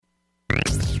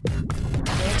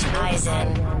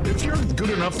Eisen. If you're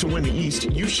good enough to win the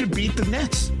East, you should beat the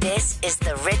Nets. This is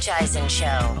the Rich Eisen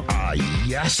Show.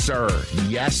 Yes, sir.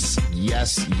 Yes.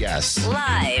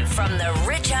 Live from the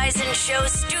Rich Eisen Show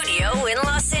studio in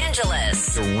Los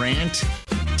Angeles. Durant,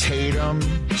 Tatum,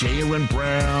 Jaylen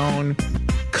Brown,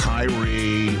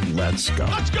 Kyrie. Let's go.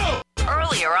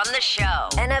 Earlier on the show,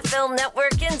 NFL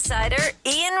Network insider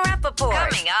Ian Rappaport.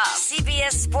 Coming up,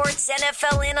 CBS Sports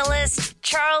NFL analyst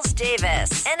Charles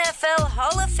Davis. NFL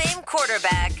Hall of Fame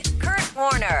quarterback Kurt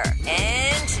Warner.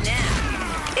 And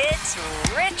now, it's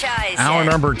Rich Eisen. Hour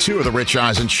number 2 of the Rich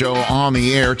Eisen Show on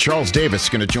the air. Charles Davis is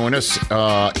going to join us.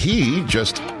 He,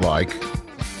 just like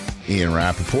Ian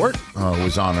Rappaport, who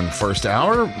was on in the first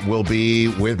hour, will be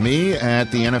with me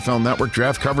at the NFL Network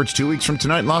draft coverage 2 weeks from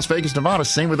tonight in Las Vegas, Nevada.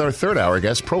 Same with our third hour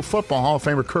guest, Pro Football Hall of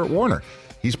Famer Kurt Warner.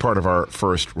 He's part of our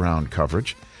first round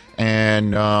coverage.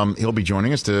 And he'll be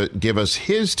joining us to give us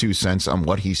his 2 cents on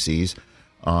what he sees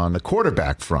on the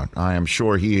quarterback front. I am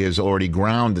sure he has already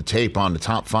ground the tape on the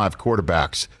top 5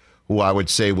 quarterbacks, who I would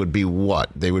say would be what?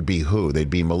 They would be who? They'd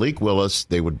be Malik Willis.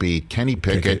 They would be Kenny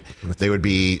Pickett. They would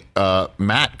be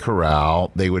Matt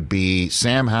Corral. They would be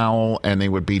Sam Howell. And they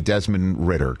would be Desmond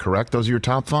Ridder. Correct? Those are your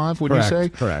top 5, would you say?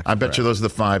 Correct. I bet you those are the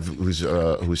 5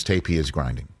 whose tape he is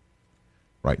grinding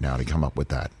right now to come up with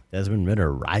that. Desmond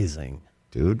Ridder rising.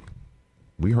 Dude,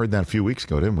 we heard that a few weeks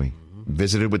ago, didn't we? Mm-hmm.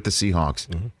 Visited with the Seahawks.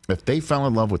 Mm-hmm. If they fell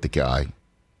in love with the guy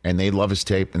and they love his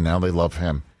tape and now they love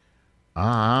him,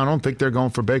 I don't think they're going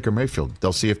for Baker Mayfield.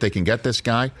 They'll see if they can get this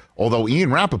guy. Although Ian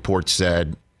Rappaport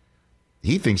said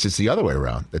he thinks it's the other way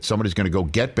around, that somebody's going to go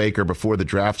get Baker before the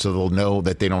draft so they'll know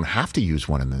that they don't have to use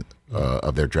one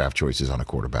of their draft choices on a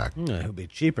quarterback. He'll be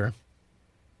cheaper.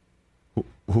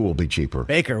 Who will be cheaper?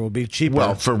 Baker will be cheaper.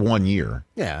 Well, for 1 year.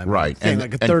 Yeah. Right. And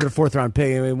like a third or fourth round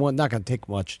pick. I mean, not going to take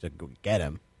much to get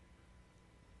him.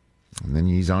 And then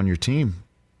he's on your team.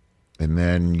 And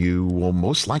then you will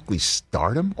most likely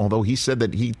start him, although he said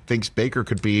that he thinks Baker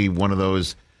could be one of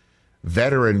those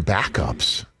veteran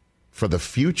backups for the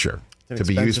future, to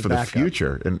be used for the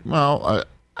future. And well,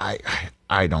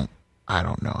 I don't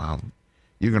know how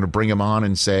you're going to bring him on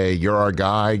and say, you're our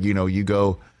guy. You know, you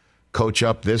go coach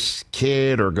up this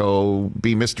kid or go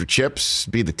be Mr. Chips,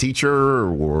 be the teacher,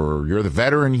 or you're the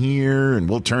veteran here and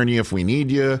we'll turn you if we need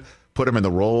you. Put him in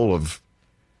the role of,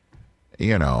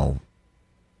 you know,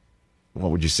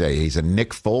 what would you say? He's a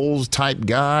Nick Foles type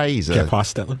guy. He's a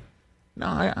Hostetler. No,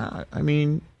 I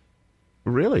mean,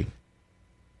 really.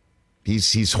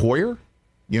 He's Hoyer.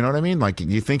 You know what I mean? Like,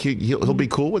 you think he'll be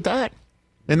cool with that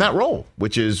in that role,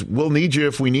 which is we'll need you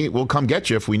if we need. We'll come get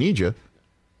you if we need you.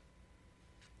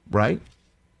 Right.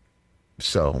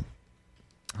 So,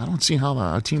 I don't see how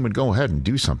a team would go ahead and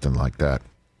do something like that.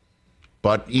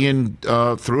 But Ian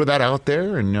threw that out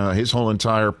there, and his whole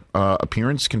entire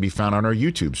appearance can be found on our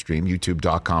YouTube stream,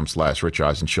 youtube.com/Rich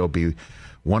Eisen Show. Be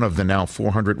one of the now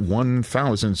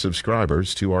 401,000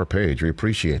 subscribers to our page. We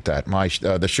appreciate that.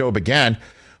 The show began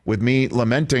with me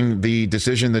lamenting the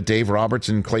decision that Dave Roberts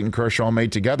and Clayton Kershaw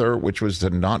made together, which was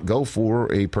to not go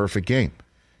for a perfect game.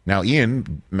 Now,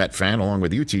 Ian, Met fan, along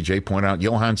with you, TJ, point out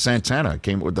Johan Santana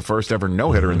came with the first ever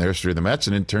no-hitter in the history of the Mets,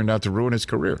 and it turned out to ruin his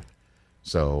career.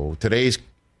 So today's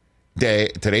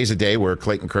a day where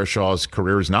Clayton Kershaw's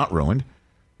career is not ruined,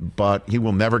 but he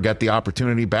will never get the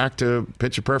opportunity back to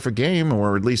pitch a perfect game,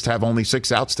 or at least have only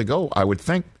 6 outs to go, I would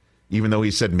think, even though he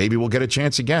said maybe we'll get a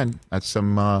chance again. That's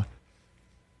some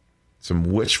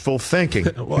wishful thinking.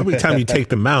 Well, every time you take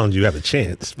the mound, you have a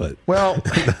chance, but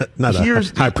not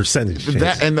a high percentage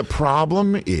chance. And the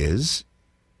problem is,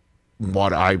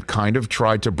 what I kind of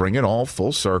tried to bring it all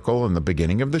full circle in the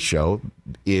beginning of the show,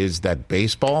 is that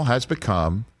baseball has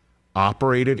become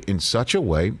operated in such a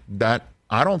way that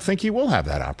I don't think he will have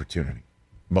that opportunity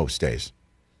most days.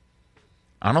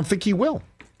 I don't think he will,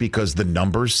 because the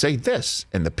numbers say this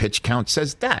and the pitch count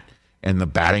says that and the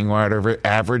batting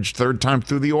average third time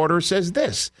through the order says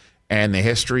this, and the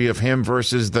history of him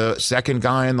versus the second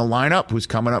guy in the lineup who's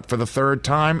coming up for the third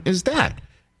time is that.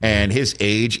 And his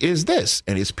age is this,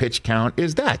 and his pitch count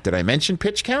is that. Did I mention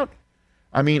pitch count?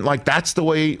 I mean, like, that's the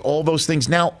way all those things.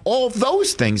 Now, all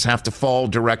those things have to fall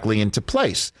directly into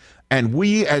place. And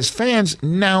we as fans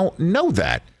now know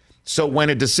that. So when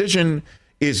a decision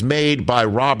is made by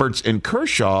Roberts and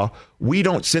Kershaw, we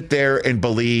don't sit there and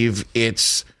believe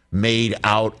it's made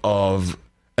out of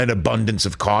an abundance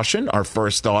of caution. Our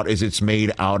first thought is it's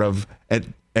made out of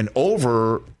an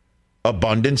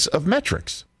overabundance of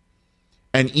metrics.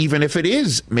 And even if it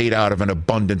is made out of an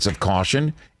abundance of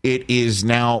caution, it is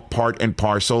now part and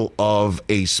parcel of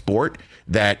a sport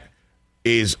that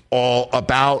is all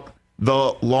about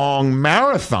the long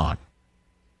marathon.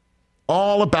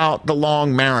 all about the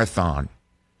long marathon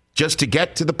just to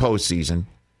get to the postseason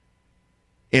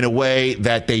in a way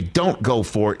that they don't go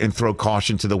for it and throw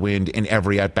caution to the wind in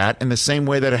every at-bat in the same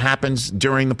way that it happens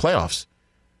during the playoffs,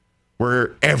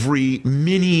 where every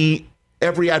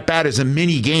at-bat is a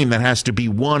mini game that has to be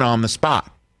won on the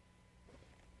spot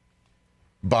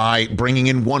by bringing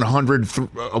in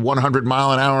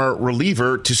 100-mile-an-hour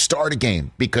reliever to start a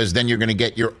game, because then you're going to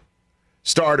get your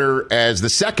starter as the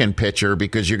second pitcher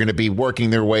because you're going to be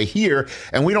working their way here,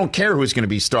 and we don't care who's going to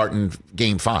be starting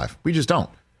Game 5. We just don't.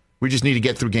 We just need to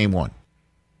get through Game 1.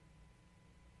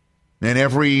 And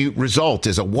every result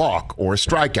is a walk or a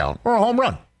strikeout or a home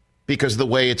run because of the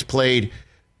way it's played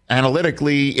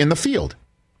analytically in the field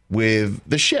with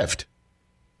the shift.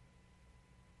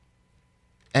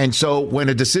 And so when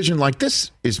a decision like this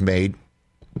is made,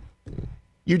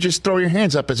 you just throw your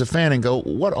hands up as a fan and go,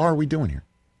 what are we doing here?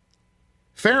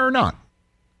 Fair or not?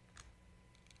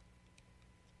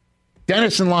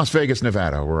 Dennis in Las Vegas,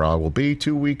 Nevada, where I will be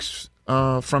 2 weeks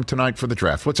from tonight for the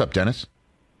draft. What's up, Dennis?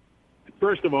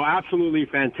 First of all, absolutely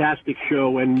fantastic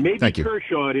show. And maybe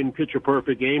Kershaw didn't pitch a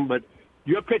perfect game, but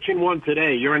you're pitching one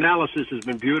today. Your analysis has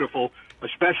been beautiful,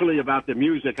 especially about the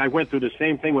music. I went through the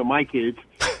same thing with my kids.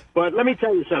 But let me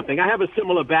tell you something. I have a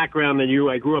similar background than you.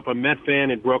 I grew up a Met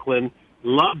fan in Brooklyn,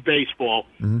 loved baseball.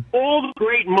 Mm-hmm. All the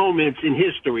great moments in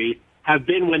history have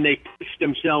been when they pushed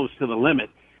themselves to the limit.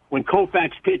 When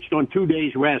Koufax pitched on 2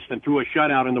 days' rest and threw a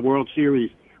shutout in the World Series.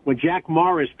 When Jack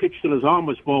Morris pitched till his arm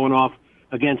was falling off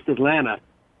against Atlanta.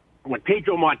 When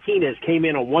Pedro Martinez came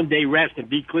in on 1 day rest and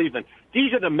beat Cleveland.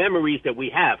 These are the memories that we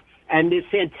have. And the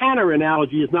Santana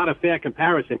analogy is not a fair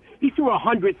comparison. He threw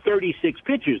 136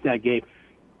 pitches that game.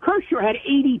 Kershaw had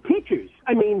 80 pitches.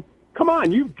 I mean, come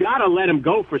on, you've got to let him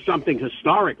go for something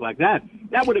historic like that.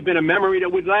 That would have been a memory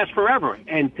that would last forever.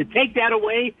 And to take that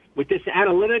away with this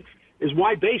analytics is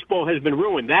why baseball has been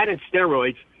ruined. That and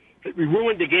steroids. We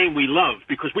ruined the game we love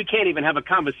because we can't even have a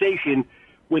conversation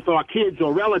with our kids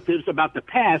or relatives about the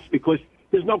past because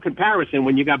there's no comparison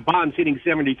when you got Bonds hitting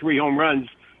 73 home runs.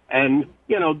 And,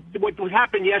 you know, what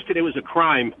happened yesterday was a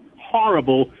crime.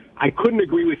 Horrible. I couldn't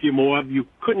agree with you more. You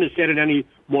couldn't have said it any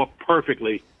more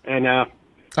perfectly. And I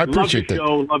appreciate love the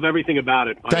show. Love everything about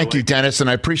it. Thank you, Dennis, and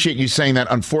I appreciate you saying that.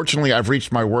 Unfortunately, I've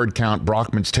reached my word count.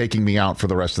 Brockman's taking me out for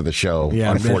the rest of the show,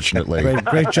 unfortunately.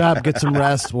 Great job. Get some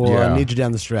rest. We'll need you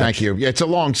down the stretch. Thank you. Yeah, it's a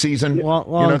long season.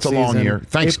 It's a long year.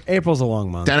 Thanks. April's a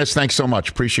long month. Dennis, thanks so much.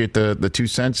 Appreciate the 2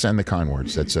 cents and the kind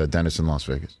words. That's Dennis in Las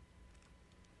Vegas.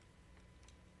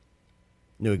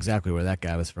 Knew exactly where that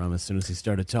guy was from as soon as he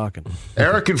started talking.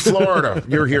 Eric in Florida.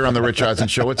 You're here on the Rich Eisen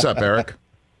Show. What's up, Eric?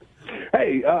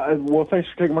 Hey, well, thanks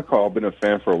for taking my call. I've been a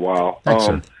fan for a while. Thanks,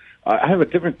 sir. I have a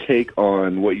different take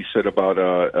on what you said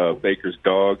about Baker's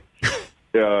dog.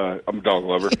 I'm a dog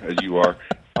lover, as you are.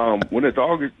 When a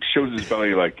dog shows his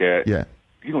belly like that,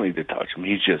 you don't need to touch him.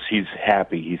 He's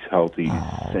happy. He's healthy.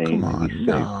 He's sane. Come on. He's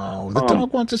no, the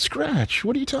dog wants a scratch.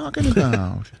 What are you talking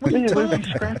about? If you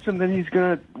scratch him, then he's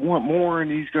going to want more,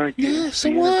 and he's going to so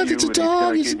what? It's a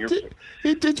dog.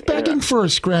 It's begging for a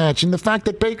scratch, and the fact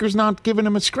that Baker's not giving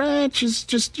him a scratch is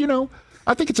just,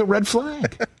 I think it's a red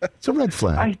flag. It's a red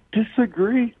flag. I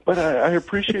disagree, but I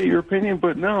appreciate your opinion.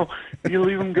 But no, you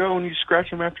leave him go and you scratch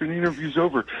him after the interview's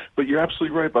over. But you're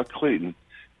absolutely right about Clayton.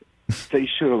 They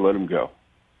should have let him go.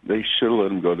 They should have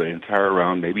let him go the entire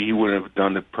round. Maybe he wouldn't have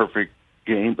done the perfect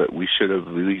game, but we should have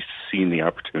at least seen the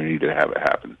opportunity to have it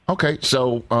happen. Okay,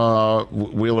 so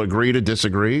we'll agree to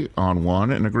disagree on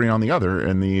one and agree on the other.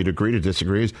 And the agree to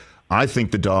disagree is I think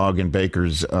the dog in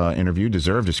Baker's interview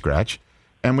deserved a scratch.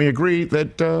 And we agree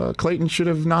that Clayton should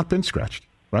have not been scratched,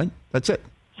 right? That's it.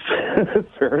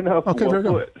 Fair enough. Okay, there we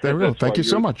go. There we go. Thank you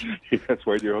so much. That's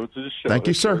why you're host of the show. Thank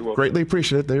you, sir. Greatly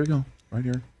appreciate it. There you go. Right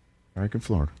here. Eric in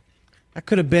Florida. That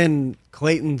could have been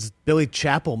Clayton's Billy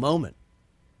Chappell moment.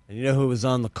 And you know who was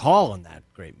on the call in that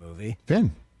great movie?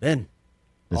 Vin.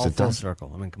 All full circle.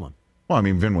 I mean, come on. Well, I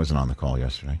mean, Vin wasn't on the call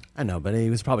yesterday. I know, but he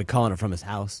was probably calling it from his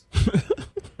house.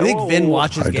 I think Vin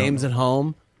watches games at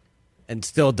home and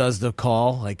still does the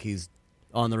call like he's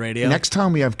on the radio. Next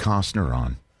time we have Costner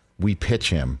on, we pitch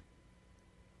him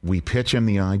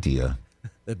the idea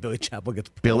that Billy Chappell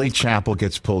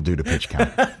gets pulled due to pitch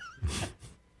count.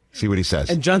 See what he says.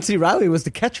 And John C. Reilly was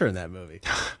the catcher in that movie.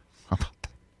 How about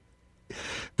that?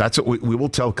 That's what we will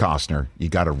tell Costner. You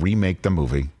got to remake the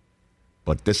movie,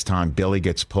 but this time Billy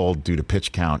gets pulled due to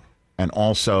pitch count, and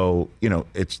also,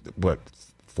 it's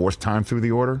fourth time through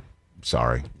the order.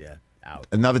 Sorry. Yeah. Out.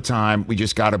 Another time, we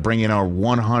just got to bring in our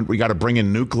 100. We got to bring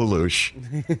in Nuke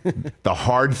LaLoosh, the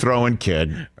hard throwing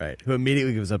kid, right? Who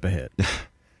immediately gives up a hit.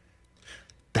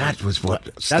 That was what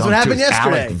That's what happened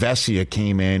yesterday. Alec Vesia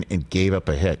came in and gave up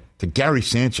a hit to Gary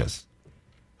Sanchez.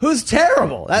 Who's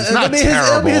terrible? He's not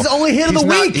terrible. His only hit of the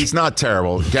week. He's not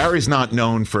terrible. Gary's not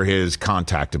known for his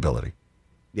contact ability.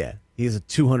 Yeah, he's a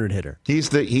 200 hitter. He's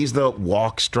the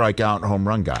walk, strikeout, home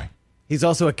run guy. He's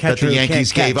also a catcher that the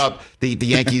Yankees gave up. The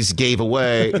Yankees gave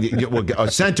away,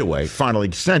 sent away,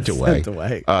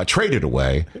 traded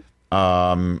away.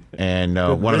 And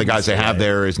one of the guys they have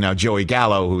there is now Joey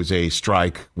Gallo, who's a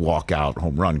strike, walkout,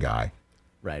 home run guy.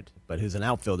 Right, but who's an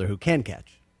outfielder who can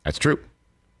catch. That's true.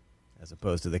 As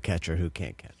opposed to the catcher who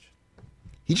can't catch.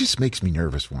 He just makes me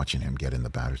nervous watching him get in the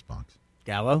batter's box.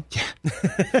 Gallo? Yeah.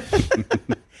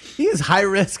 He is high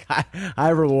risk, high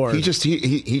reward.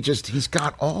 He's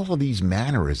got all of these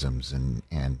mannerisms and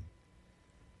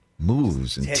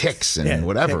moves and ticks and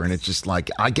whatever. Ticks. And it's just like,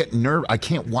 I get nervous. I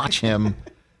can't watch him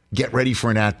get ready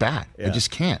for an at-bat. Yeah. I just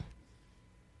can't.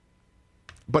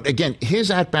 But again,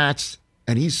 his at-bats,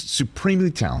 and he's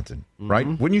supremely talented, right?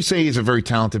 Wouldn't you say he's a very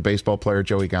talented baseball player,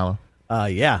 Joey Gallo?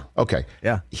 Yeah. Okay.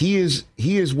 Yeah. He is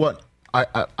what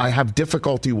I have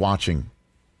difficulty watching,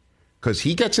 because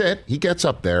he gets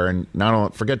up there, and not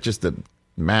only forget just the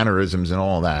mannerisms and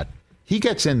all that. He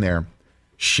gets in there,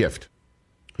 shift.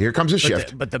 Here comes a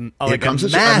shift. Here comes a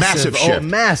massive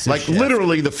shift. Like shift.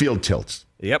 Literally the field tilts.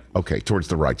 Yep. Okay, towards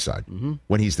the right side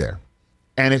when he's there.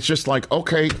 And it's just like,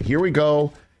 okay, here we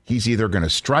go. He's either going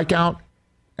to strike out,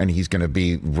 and he's going to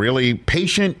be really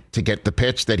patient to get the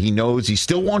pitch that he knows he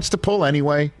still wants to pull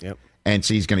anyway. Yep. And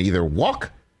so he's going to either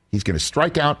walk, he's going to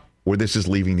strike out, or this is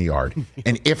leaving the yard.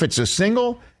 And if it's a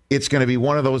single, it's going to be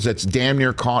one of those that's damn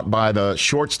near caught by the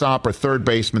shortstop or third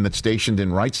baseman that's stationed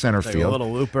in right center field. A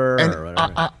little looper or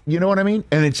whatever. You know what I mean?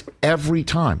 And it's every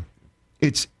time.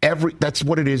 That's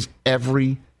what it is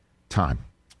every time.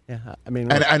 Yeah, I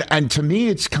mean, and to me,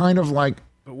 it's kind of like,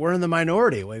 but we're in the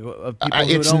minority.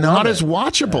 It's not as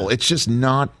watchable. Yeah. It's just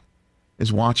not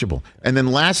as watchable. And then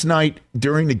last night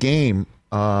during the game,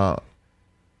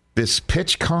 this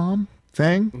pitch calm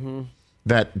thing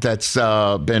that's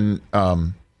been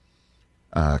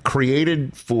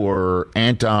created for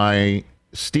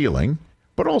anti-stealing,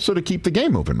 but also to keep the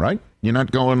game moving, right? You're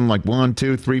not going like 1,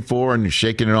 2, 3, 4, and you're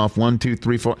shaking it off. 1, 2,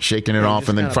 3, 4, shaking it off,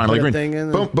 and then finally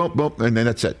green. Boom, boom, boom, and then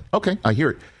that's it. Okay, I hear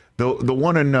it. The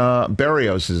one in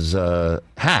Berrios'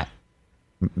 hat,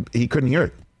 he couldn't hear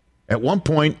it. At one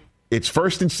point, it's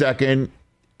first and second,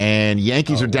 and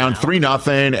Yankees are down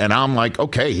 3-0, and I'm like,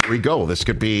 okay, here we go. This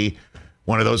could be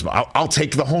one of those. I'll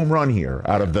take the home run here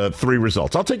out of the 3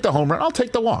 results. I'll take the home run. I'll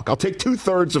take the walk. I'll take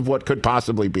 2/3 of what could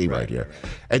possibly be right here.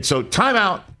 And so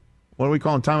timeout. What are we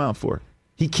calling timeout for?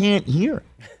 He can't hear,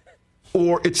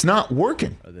 or it's not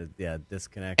working.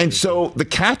 Disconnect. And so the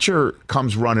catcher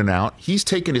comes running out. He's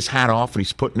taking his hat off and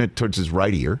he's putting it towards his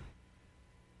right ear.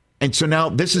 And so now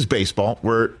this is baseball,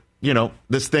 where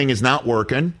this thing is not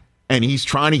working, and he's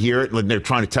trying to hear it, and they're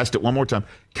trying to test it one more time.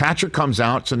 Catcher comes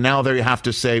out, so now they have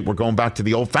to say, we're going back to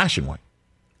the old-fashioned way,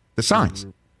 the signs,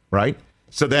 right?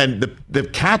 So then the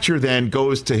catcher then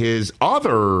goes to his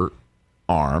other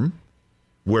arm,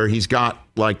 where he's got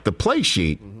like the play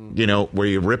sheet, where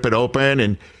you rip it open,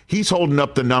 and he's holding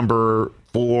up the number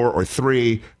 4 or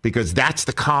 3 because that's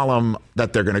the column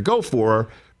that they're going to go for,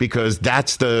 because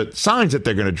that's the signs that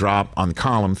they're going to drop on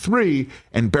column 3.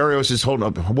 And Berrios is holding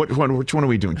up, which one are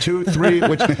we doing? 2, 3?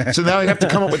 So now they have to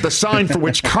come up with the sign for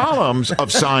which columns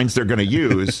of signs they're going to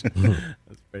use.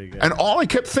 That's pretty good. And all I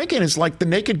kept thinking is like the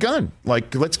Naked Gun.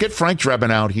 Like, let's get Frank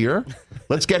Drebin out here.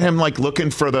 Let's get him like looking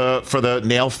for the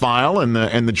nail file and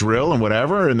the drill and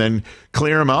whatever, and then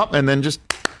clear him up, and then just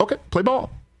play ball,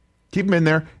 keep him in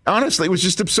there. Honestly, it was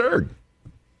just absurd.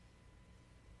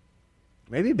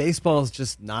 Maybe baseball is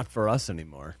just not for us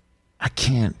anymore. I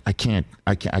can't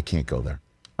go there.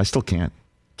 I still can't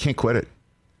quit it.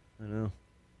 I know.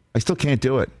 I still can't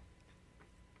do it.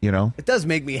 It does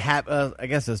make me happy. I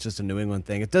guess that's just a New England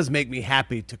thing. It does make me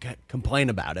happy to complain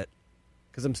about it,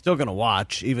 because I'm still going to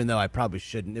watch, even though I probably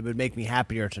shouldn't. It would make me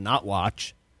happier to not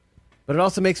watch. But it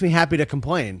also makes me happy to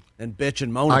complain and bitch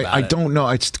and moan about it. I don't know.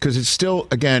 It's because it's still,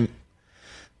 again,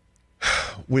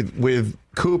 with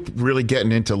Coop really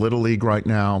getting into Little League right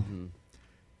now,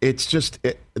 it's just,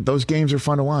 those games are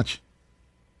fun to watch.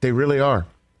 They really are.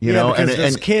 Because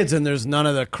there's kids, and there's none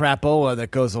of the crapola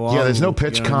that goes along. Yeah, there's no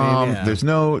pitch count. I mean? Yeah. There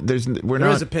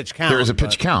is a pitch count. There is a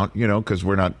pitch count, because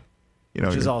we're not,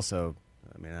 Which is also,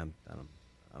 I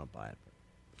don't buy it.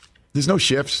 There's no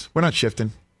shifts. We're not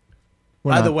shifting.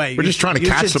 By the way, we're just trying to catch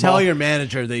the ball. You should tell your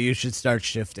manager that you should start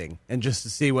shifting, and just to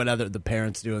see what the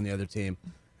parents do on the other team.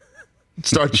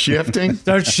 Start shifting?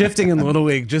 Start shifting in Little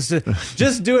League. Just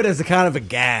do it as a kind of a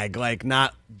gag, like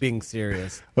not being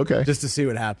serious. Okay. Just to see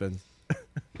what happens.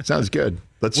 Sounds good.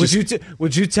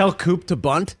 Would you tell Coop to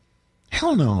bunt?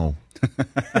 Hell no.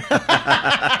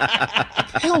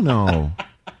 Hell no.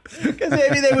 Because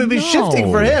maybe they would be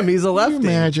shifting for him. He's a lefty. Can you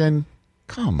imagine?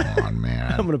 Come on,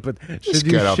 man. I'm going to just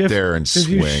get up there and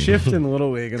swing. You shift in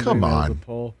Little League. And come on.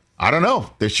 I don't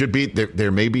know.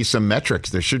 There may be some metrics.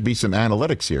 There should be some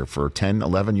analytics here for 10,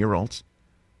 11-year-olds.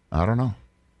 I don't know.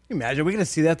 Can you imagine? We're going to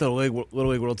see that at the Little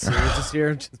League World Series this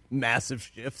year. Just massive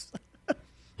shifts.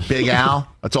 Big Al.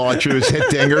 That's all I do is hit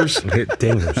dingers.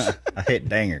 I hit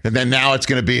dingers. And then now it's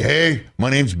going to be, hey, my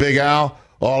name's Big Al.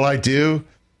 All I do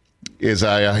is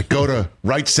I go to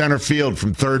right center field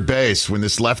from third base when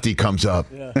this lefty comes up.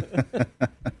 Yeah.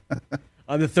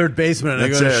 I'm the third baseman, and I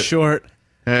go to short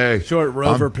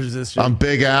rover position. I'm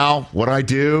Big Al. What I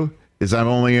do is I'm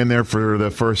only in there for the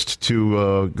first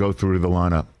two go through the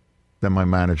lineup. Then my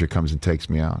manager comes and takes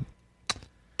me out.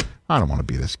 I don't want to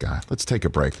be this guy. Let's take a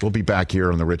break. We'll be back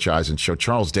here on the Rich Eisen Show.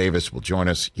 Charles Davis will join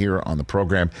us here on the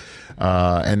program.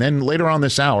 And then later on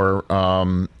this hour,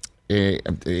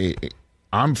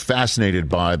 I'm fascinated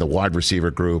by the wide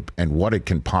receiver group and what it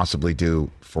can possibly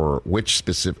do for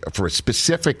a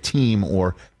specific team,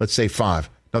 or let's say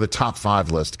another top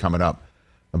 5 list coming up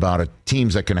about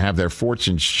teams that can have their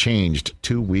fortunes changed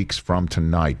 2 weeks from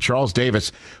tonight. Charles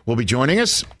Davis will be joining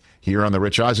us here on the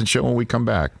Rich Eisen Show when we come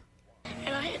back.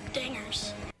 And I hit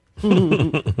dingers.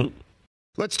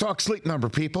 Let's talk Sleep Number,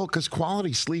 people, because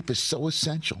quality sleep is so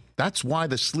essential. That's why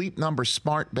the Sleep Number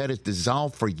smart bed is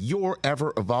designed for your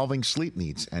ever-evolving sleep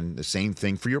needs, and the same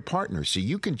thing for your partner, so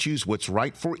you can choose what's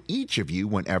right for each of you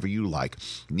whenever you like.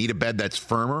 Need a bed that's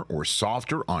firmer or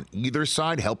softer on either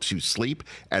side, helps you sleep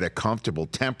at a comfortable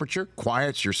temperature,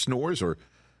 quiets your snores or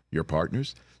your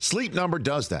partner's? Sleep Number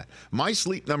does that. My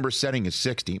Sleep Number setting is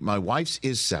 60. My wife's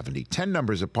is 70. 10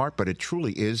 numbers apart, but it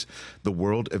truly is the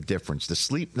world of difference. The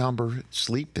Sleep Number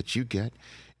sleep that you get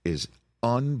is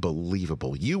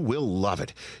unbelievable. You will love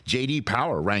it. J.D.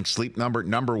 Power ranks Sleep Number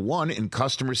number 1 in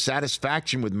customer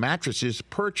satisfaction with mattresses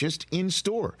purchased in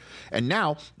store. And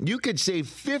now you could save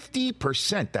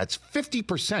 50%. That's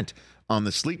 50%. On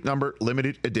the Sleep Number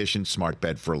limited edition smart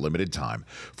bed for a limited time.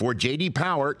 For J.D.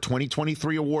 Power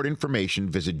 2023 award information,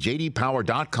 visit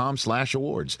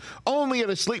jdpower.com/awards. Only at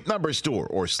a Sleep Number store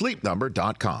or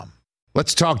sleepnumber.com.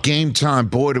 Let's talk Game Time.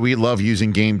 Boy, do we love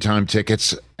using Game Time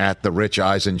tickets at the Rich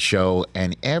Eisen Show.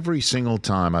 And every single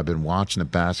time I've been watching the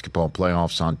basketball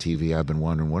playoffs on TV, I've been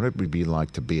wondering what it would be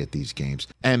like to be at these games.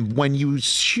 And when you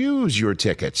choose your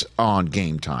tickets on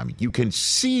Game Time, you can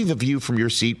see the view from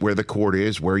your seat where the court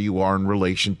is, where you are in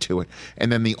relation to it.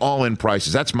 And then the all-in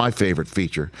prices. That's my favorite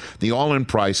feature. The all-in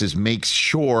prices makes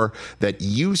sure that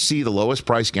you see the lowest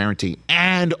price guarantee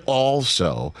and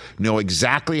also know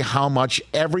exactly how much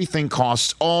everything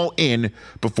costs all in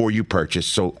before you purchase.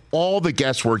 So all the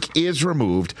guesswork is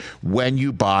removed when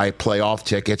you buy playoff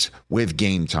tickets with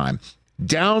Game Time.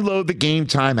 Download the Game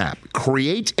Time app,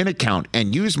 create an account,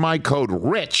 and use my code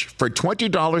RICH for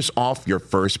 $20 off your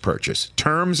first purchase.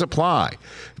 Terms apply.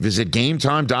 Visit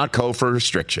GameTime.co for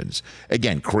restrictions.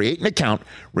 Again, create an account,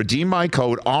 redeem my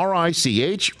code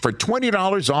RICH for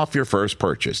 $20 off your first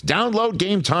purchase. Download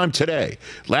Game Time today.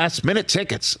 Last minute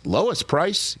tickets, lowest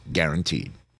price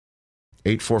guaranteed.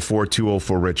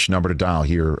 844-204-RICH, number to dial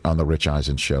here on the Rich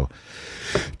Eisen Show.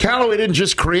 Callaway didn't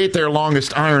just create their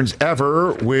longest irons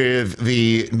ever with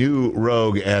the new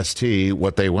Rogue ST.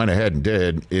 What they went ahead and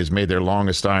did is made their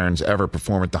longest irons ever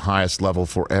perform at the highest level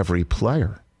for every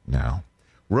player now.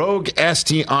 Rogue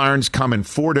ST irons come in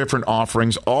 4 different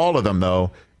offerings. All of them, though,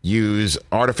 use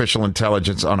artificial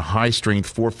intelligence on high-strength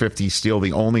 450 steel,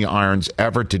 the only irons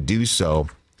ever to do so.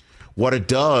 What it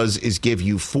does is give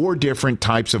you 4 different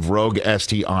types of Rogue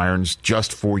ST irons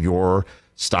just for your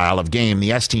style of game.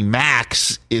 The ST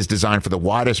Max is designed for the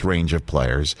widest range of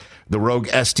players. The Rogue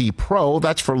ST Pro,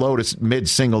 that's for low to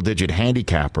mid-single-digit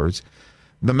handicappers.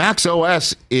 The Max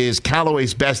OS is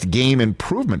Callaway's best game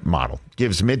improvement model.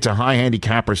 Gives mid to high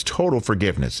handicappers total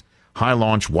forgiveness. High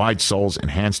launch, wide soles,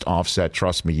 enhanced offset.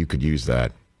 Trust me, you could use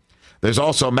that. There's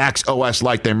also Max OS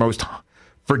Lite, their most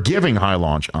forgiving high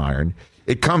launch iron.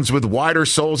 It comes with wider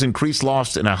soles, increased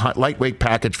lofts, and a lightweight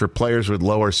package for players with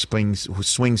lower swing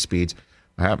speeds.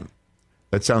 That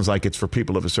sounds like it's for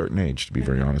people of a certain age, to be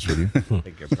very honest with you. I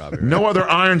think you're probably right. No other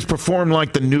irons perform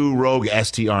like the new Rogue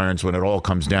ST irons when it all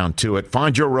comes down to it.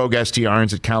 Find your Rogue ST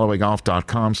irons at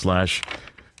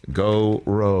CallawayGolf.com/go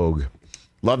Rogue.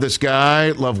 Love this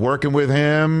guy. Love working with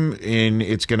him. And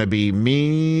it's going to be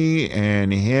me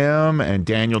and him and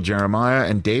Daniel Jeremiah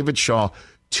and David Shaw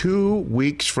 2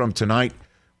 weeks from tonight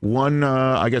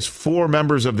four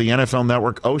members of the NFL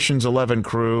Network Ocean's 11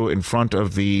 crew in front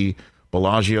of the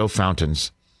Bellagio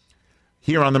fountains.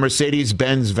 Here on the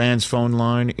Mercedes-Benz Vans phone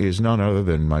line is none other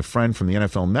than my friend from the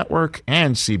NFL Network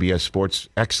and CBS Sports,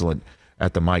 excellent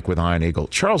at the mic with Iron Eagle,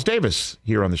 Charles Davis,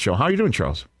 here on the show. How are you doing,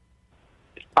 Charles?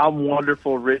 I'm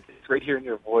wonderful, Rich. It's great hearing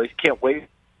your voice. Can't wait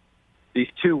these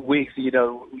 2 weeks. You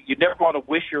know, you never want to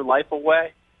wish your life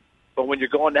away, but when you're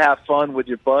going to have fun with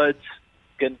your buds,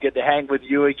 get to hang with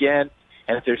you again.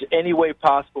 And if there's any way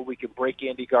possible we can break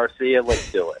Andy Garcia,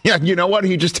 let's do it. Yeah, you know what?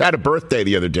 He just had a birthday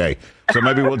the other day, so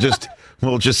maybe we'll just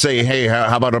say, hey,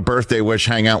 how about a birthday wish?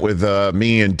 Hang out with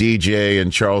me and DJ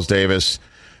and Charles Davis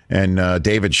and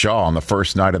David Shaw on the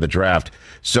first night of the draft.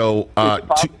 So,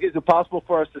 is it possible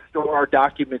for us to store our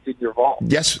documents in your vault?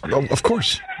 Yes, of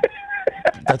course.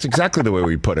 That's exactly the way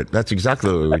we put it. That's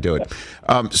exactly the way we do it.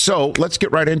 So let's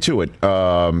get right into it,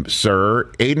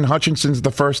 sir. Aiden Hutchinson's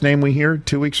the first name we hear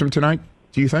 2 weeks from tonight.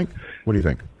 Do you think? What do you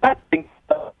think? I think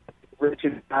Rich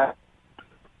and I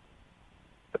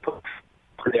put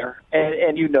there,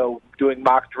 and you know, doing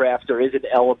mock drafts, there is an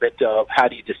element of how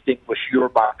do you distinguish your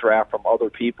mock draft from other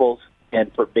people's.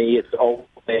 And for me, it's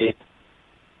always,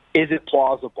 is it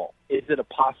plausible? Is it a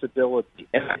possibility?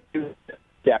 And I do.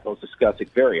 Jack was discussing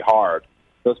very hard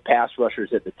those pass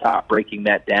rushers at the top, breaking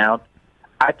that down.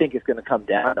 I think it's going to come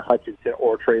down to Hutchinson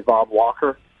or Trayvon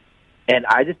Walker, and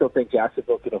I just don't think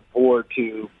Jacksonville can afford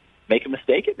to make a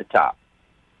mistake at the top.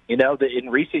 You know,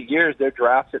 in recent years, their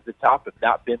drafts at the top have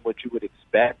not been what you would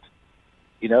expect.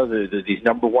 You know, these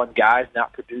number one guys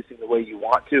not producing the way you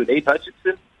want to. And Aiden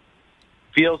Hutchinson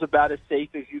feels about as safe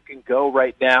as you can go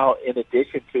right now, in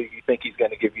addition to you think he's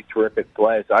going to give you terrific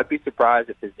play. So I'd be surprised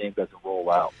if his name doesn't roll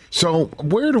out. So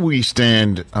where do we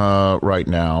stand right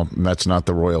now? And that's not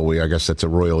the royal we. I guess that's a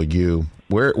royal you.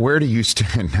 Where do you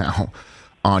stand now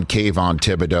on Kayvon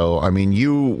Thibodeaux? I mean,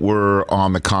 you were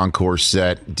on the concourse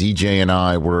set. DJ and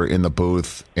I were in the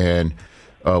booth, and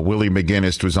Willie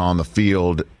McGinnis was on the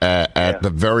field at the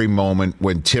very moment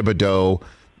when Thibodeaux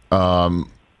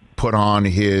put on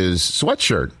his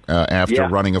sweatshirt after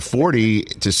running a 40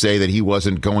 to say that he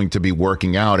wasn't going to be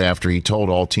working out after he told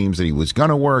all teams that he was going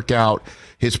to work out.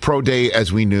 His pro day,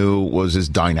 as we knew, was as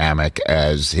dynamic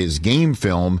as his game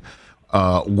film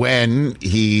when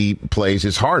he plays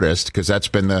his hardest, because that's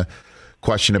been the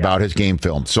question about his game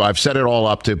film. So I've set it all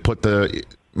up to put the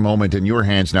moment in your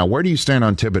hands now. Where do you stand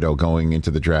on Thibodeaux going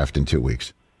into the draft in 2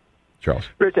 weeks, Charles?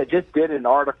 Rich, I just did an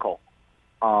article.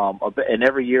 And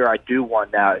every year I do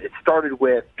one now. It started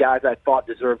with guys I thought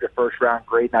deserved a first-round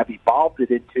grade, and I've evolved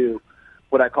it into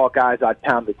what I call guys I'd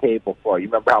pound the table for. You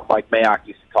remember how Mike Mayock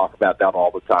used to talk about that all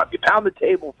the time. You pound the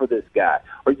table for this guy,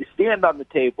 or you stand on the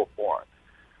table for him.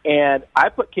 And I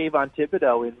put Kayvon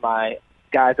Thibodeaux in my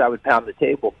guys I would pound the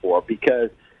table for,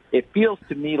 because it feels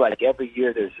to me like every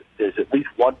year there's at least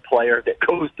one player that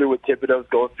goes through what Thibodeau's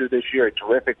going through this year, a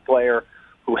terrific player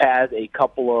who has a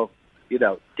couple of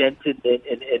dents in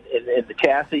the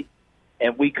chassis,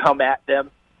 and we come at them.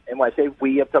 And when I say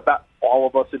we, I'm talking about all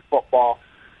of us in football.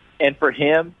 And for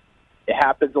him, it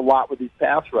happens a lot with these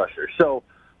pass rushers. So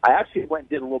I actually went and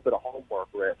did a little bit of homework,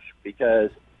 Rich,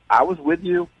 because I was with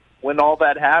you when all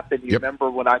that happened. You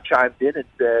remember when I chimed in and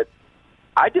said,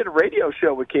 I did a radio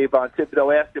show with Kayvon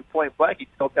Thibodeaux, asked him point blank. He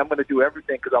told me I'm going to do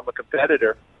everything because I'm a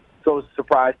competitor. So it was a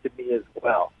surprise to me as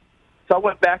well. So I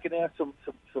went back and asked some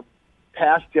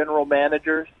past general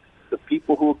managers, the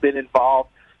people who have been involved.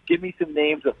 Give me some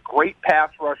names of great pass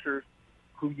rushers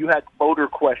who you had motor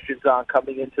questions on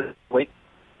coming into the point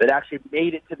that actually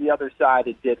made it to the other side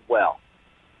and did well.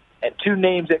 And two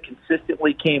names that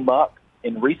consistently came up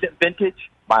in recent vintage,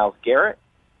 Myles Garrett,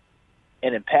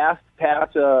 and in past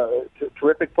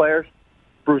terrific players,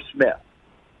 Bruce Smith.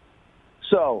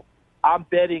 So I'm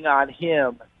betting on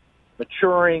him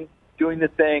maturing, doing the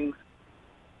things.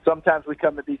 Sometimes we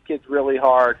come at these kids really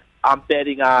hard. I'm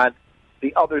betting on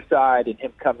the other side and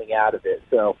him coming out of it.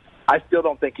 So I still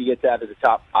don't think he gets out of the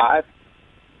top 5,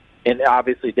 and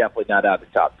obviously definitely not out of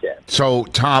the top 10. So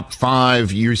top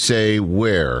 5, you say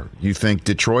where? You think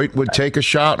Detroit would take a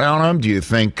shot on him? Do you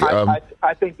think...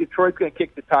 I think Detroit's going to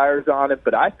kick the tires on him,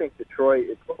 but I think Detroit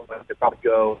is going to probably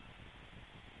go...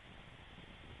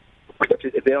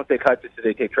 If they don't take Hutchinson,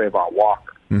 they take Trayvon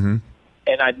Walker. Mm-hmm.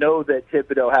 And I know that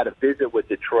Thibodeaux had a visit with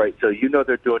Detroit, so you know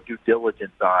they're doing due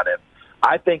diligence on him.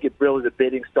 I think it really the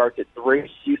bidding starts at 3.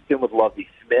 Houston would love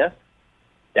Smith.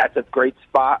 That's a great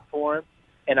spot for him.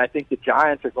 And I think the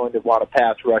Giants are going to want a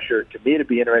pass rusher. To me, it'd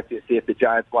be interesting to see if the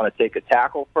Giants want to take a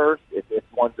tackle first, if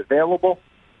one's available,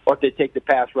 or if they take the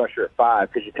pass rusher at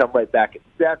 5, because you come right back at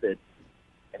 7.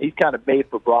 and he's kind of made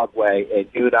for Broadway, and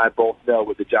you and I both know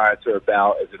what the Giants are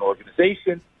about as an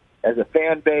organization, as a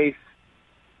fan base.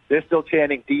 They're still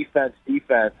chanting defense,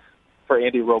 defense for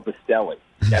Andy Robustelli.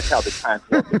 That's how the Giants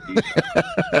love the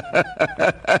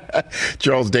defense.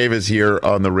 Charles Davis here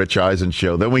on the Rich Eisen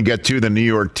Show. Then we get to the New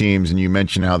York teams, and you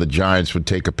mentioned how the Giants would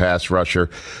take a pass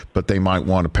rusher, but they might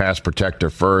want a pass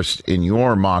protector first. In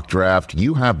your mock draft,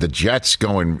 you have the Jets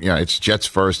going, it's Jets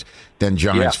first, then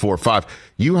Giants 4-5.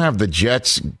 You have the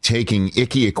Jets taking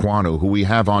Ike Ekwonu, who we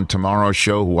have on tomorrow's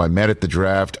show, who I met at the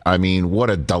draft. I mean,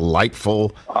 what a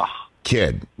delightful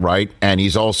kid, right? And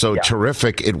he's also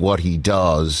terrific at what he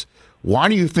does. Why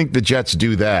do you think the Jets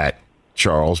do that,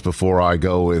 Charles, before I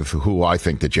go with who I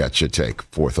think the Jets should take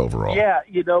fourth overall? Yeah,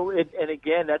 and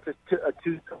again, that's a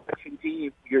two-selection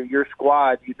team, your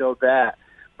squad, that.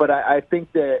 But I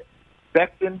think that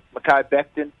Mekhi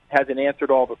Becton hasn't answered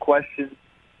all the questions.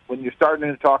 When you're starting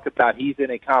to talk about he's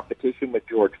in a competition with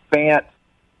George Fant,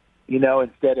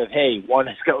 instead of, hey, one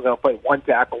is going to play one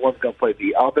tackle, one's going to play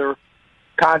the other,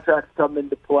 contracts come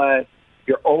into play.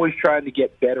 You're always trying to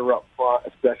get better up front,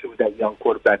 especially with that young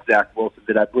quarterback, Zach Wilson,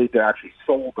 that I believe they're actually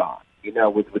sold on.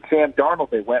 With Sam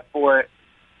Darnold, they went for it.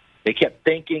 They kept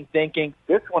thinking.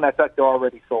 This one, I thought they're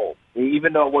already sold.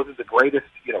 Even though it wasn't the greatest,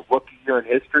 rookie year in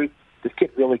history, this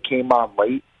kid really came on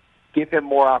late. Give him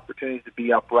more opportunities to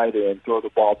be upright and throw the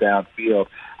ball downfield.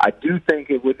 I do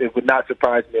think it would not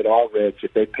surprise me at all, Rich,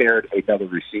 if they paired another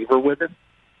receiver with him.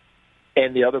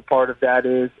 And the other part of that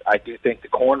is, I do think the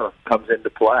corner comes into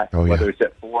play, whether it's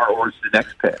at 4 or it's the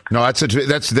next pick. No,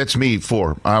 that's me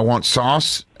 4. I want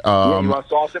Sauce. You want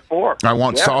Sauce at 4. I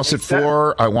want Sauce at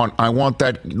 4. I want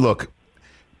that. Look,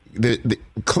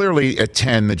 clearly at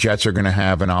 10, the Jets are going to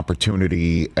have an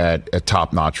opportunity at a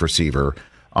top-notch receiver.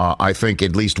 I think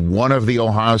at least one of the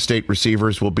Ohio State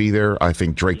receivers will be there. I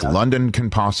think Drake London can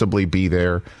possibly be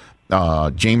there.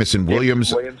 Jameson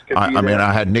Williams.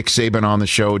 I had Nick Saban on the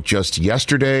show just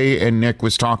yesterday, and Nick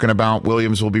was talking about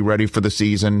Williams will be ready for the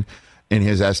season in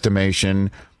his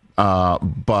estimation.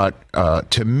 But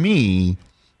to me,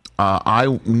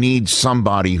 I need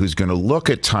somebody who's going to look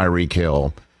at Tyreek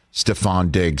Hill, Stephon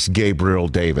Diggs, Gabriel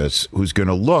Davis, who's going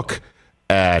to look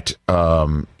at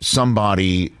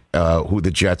somebody who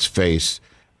the Jets face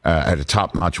at a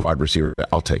top-notch wide receiver.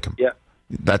 I'll take him. Yeah.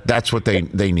 That's what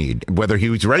they need. Whether he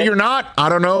was ready or not, I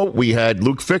don't know. We had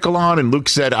Luke Fickell on, and Luke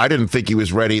said, I didn't think he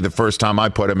was ready the first time I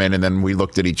put him in, and then we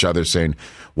looked at each other saying,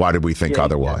 why did we think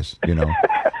otherwise?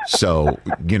 So,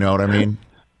 you know what I mean?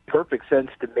 Perfect sense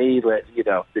to me that,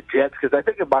 the Jets, because I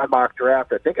think in my mock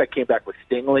draft, I think I came back with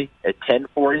Stingley at 10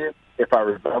 for you, if I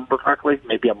remember correctly.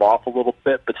 Maybe I'm off a little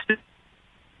bit, but still,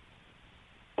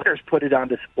 players put it on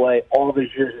display all these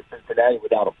years in Cincinnati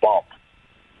without a bump.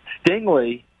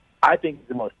 Stingley, I think, is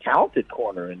the most talented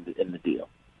corner in the deal.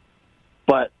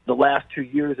 But the last 2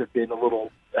 years have been a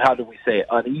little, how do we say it,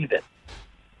 uneven.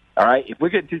 All right? If we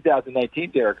get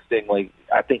 2019 Derek Stingley,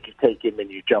 I think you take him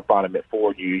and you jump on him at 4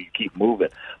 and you keep moving.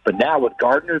 But now with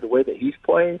Gardner, the way that he's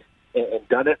played and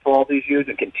done it for all these years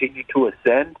and continue to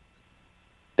ascend,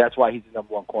 that's why he's the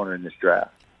number 1 corner in this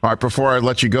draft. All right, before I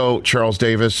let you go, Charles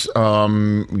Davis,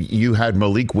 you had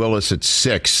Malik Willis at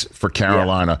 6 for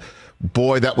Carolina. Yeah.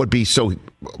 Boy, that would be so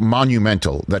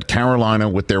monumental that Carolina,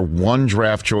 with their 1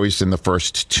 draft choice in the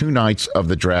first 2 nights of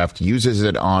the draft, uses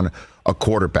it on a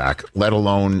quarterback, let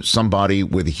alone somebody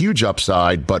with huge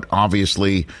upside, but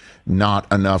obviously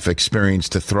not enough experience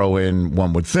to throw in,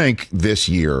 one would think, this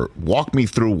year. Walk me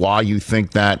through why you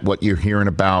think that, what you're hearing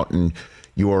about, and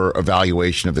your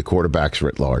evaluation of the quarterbacks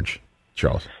writ large,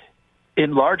 Charles.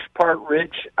 In large part,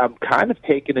 Rich, I'm kind of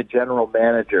taking a general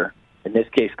manager, in this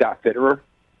case Scott Fitterer,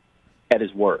 at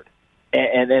his word.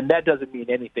 And that doesn't mean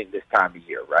anything this time of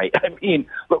year, right? I mean,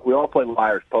 look, we all play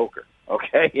liar's poker,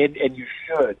 okay? And you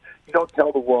should. You don't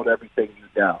tell the world everything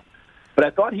you know. But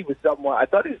I thought he was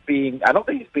I don't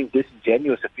think he was being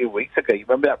disingenuous a few weeks ago. You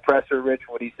remember that presser, Rich,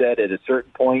 what he said at a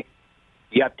certain point?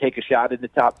 You have to take a shot in the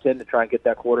top 10 to try and get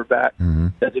that quarterback. Mm-hmm.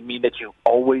 Doesn't mean that you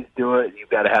always do it. You've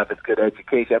got to have a good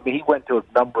education. I mean, he went to a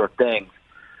number of things.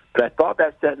 But I thought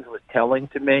that sentence was telling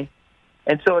to me.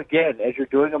 And so, again, as you're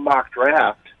doing a mock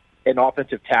draft, an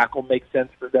offensive tackle makes sense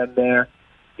for them there.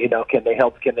 Can they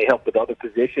help with other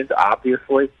positions?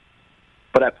 Obviously.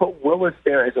 But I put Willis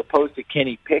there as opposed to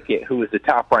Kenny Pickett, who is the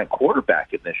top-ranked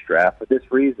quarterback in this draft, for this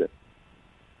reason.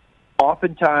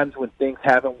 Oftentimes when things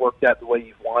haven't worked out the way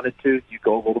you've wanted to, you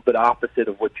go a little bit opposite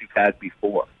of what you've had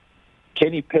before.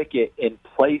 Kenny Pickett in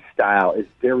play style is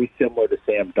very similar to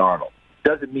Sam Darnold.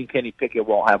 Doesn't mean Kenny Pickett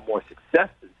won't have more success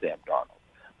than Sam Darnold.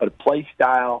 But play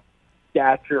style,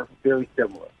 stature, very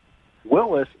similar.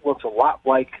 Willis looks a lot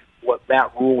like what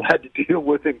Matt Rule had to deal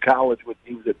with in college when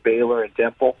he was at Baylor and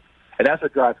Temple. And that's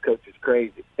what drives coaches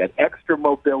crazy. That extra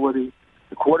mobility,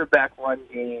 the quarterback run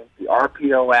game, the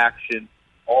RPO action,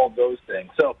 all of those things.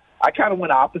 So I kind of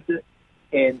went opposite.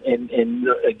 And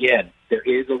again, there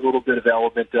is a little bit of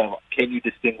element of can you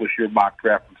distinguish your mock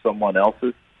draft from someone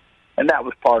else's? And that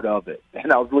was part of it.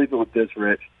 And I'll leave it with this,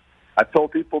 Rich. I've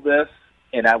told people this,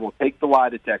 and I will take the lie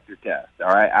detector test. All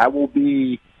right, I will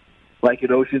be like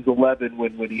in Ocean's 11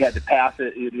 when he had to pass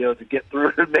it, to get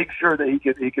through and make sure that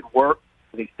he could work.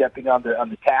 And he's stepping on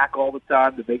the tack all the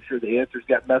time to make sure the answers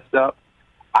got messed up.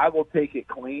 I will take it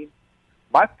clean.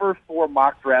 My first 4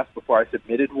 mock drafts before I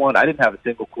submitted one, I didn't have a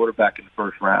single quarterback in the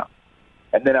first round.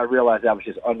 And then I realized that was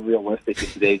just unrealistic in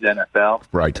today's NFL.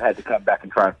 Right. I had to come back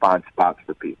and try and find spots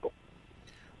for people.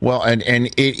 Well, and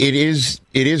it is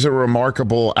a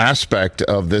remarkable aspect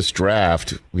of this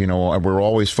draft. We're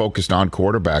always focused on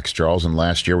quarterbacks, Charles, and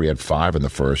last year we had 5 in the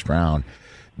first round.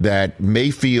 That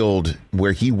Mayfield,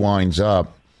 where he winds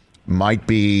up, might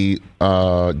be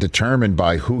determined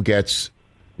by who gets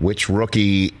which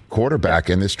rookie quarterback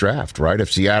in this draft, right?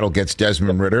 If Seattle gets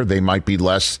Desmond Ridder, they might be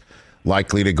less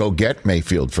likely to go get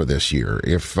Mayfield for this year.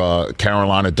 If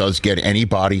Carolina does get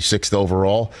anybody 6th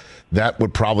overall, that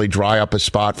would probably dry up a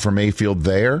spot for Mayfield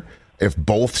there. If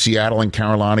both Seattle and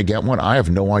Carolina get one, I have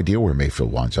no idea where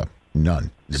Mayfield winds up.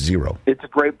 None. Zero. It's a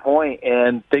great point.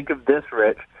 And think of this,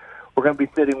 Rich. We're going to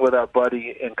be sitting with our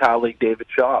buddy and colleague David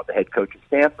Shaw, the head coach at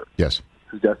Stanford. Yes.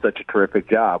 Who does such a terrific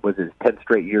job with his 10th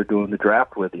straight year doing the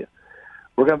draft with you.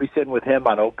 We're going to be sitting with him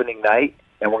on opening night,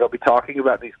 and we're going to be talking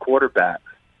about these quarterbacks.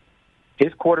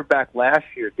 His quarterback last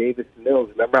year, Davis Mills,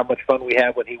 remember how much fun we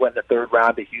had when he went in the 3rd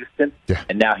round to Houston? Yeah.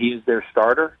 And now he's their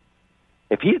starter?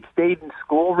 If he had stayed in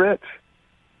school, Rich,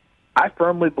 I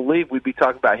firmly believe we'd be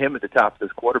talking about him at the top of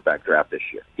this quarterback draft this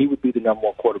year. He would be the number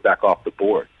 1 quarterback off the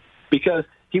board. Because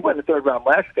he went in the 3rd round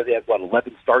last year because he had,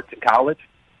 11 starts in college?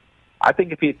 I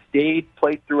think if he had stayed,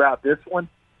 played throughout this one,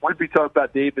 we'd be talking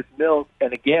about Davis Mills.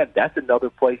 And again, that's another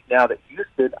place now that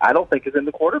Houston, I don't think, is in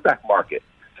the quarterback market.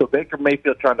 So Baker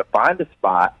Mayfield trying to find a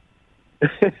spot.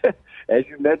 As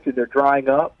you mentioned, they're drying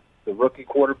up the rookie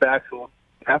quarterbacks who were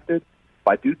drafted.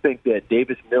 I do think that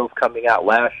Davis Mills coming out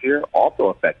last year also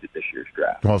affected this year's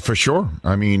draft. Well, for sure.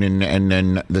 I mean, and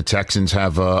then the Texans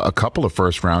have a couple of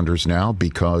first-rounders now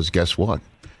because guess what?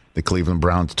 The Cleveland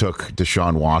Browns took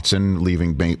Deshaun Watson,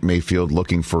 leaving Mayfield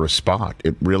looking for a spot.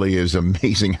 It really is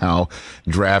amazing how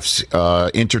drafts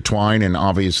intertwine, and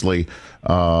obviously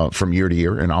from year to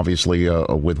year, and obviously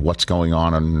with what's going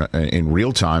on in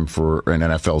real time for an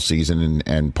NFL season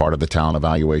and part of the talent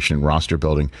evaluation and roster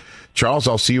building. Charles,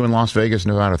 I'll see you in Las Vegas,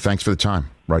 Nevada. Thanks for the time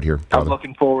right here, brother. I'm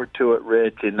looking forward to it,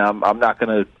 Rich, and I'm not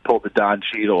going to pull the Don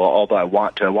Cheadle, although I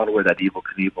want to. I want to wear that Evel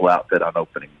Knievel outfit on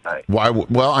opening night. Why?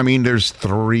 Well, I mean, there's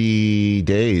 3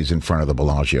 days in front of the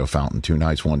Bellagio fountain, 2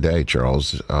 nights, 1 day,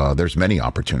 Charles. There's many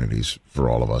opportunities for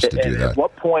all of us to do that. At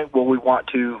what point will we want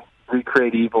to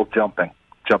recreate Evel jumping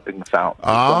the fountain?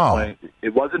 Oh.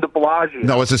 It wasn't the Bellagio.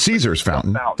 No, it's a Caesars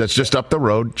fountain. That's just up the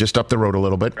road a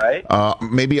little bit. Right.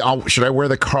 Maybe should I wear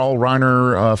the Carl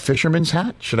Reiner fisherman's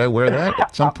hat? Should I wear that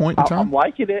at some point in time? I'm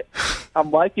liking it.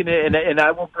 And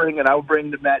I will bring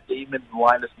the Matt Damon and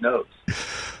Linus notes.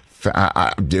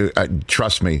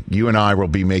 Trust me, you and I will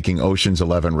be making Ocean's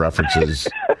 11 references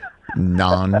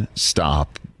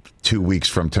non-stop 2 weeks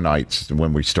from tonight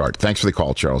when we start. Thanks for the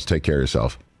call, Charles. Take care of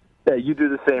yourself. Yeah, you do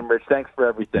the same, Rich. Thanks for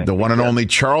everything. The one and only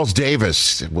Charles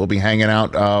Davis will be hanging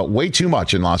out way too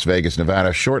much in Las Vegas,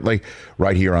 Nevada shortly,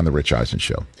 right here on The Rich Eisen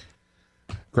Show.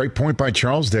 Great point by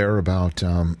Charles there about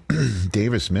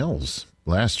Davis Mills.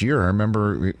 Last year, I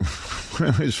remember it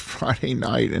was Friday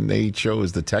night, and they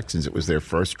chose the Texans. It was their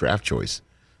first draft choice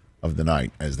of the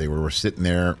night as they were sitting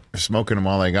there smoking them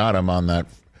while they got them on that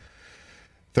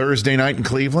Thursday night in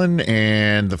Cleveland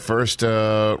and the first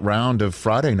round of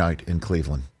Friday night in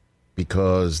Cleveland,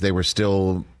 because they were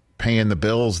still paying the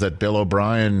bills that Bill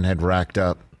O'Brien had racked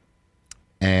up.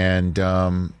 And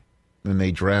then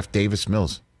they draft Davis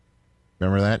Mills.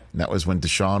 Remember that? And that was when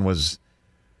Deshaun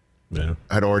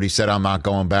had already said, I'm not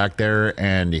going back there.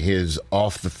 And his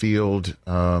off-the-field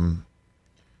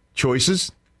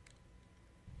choices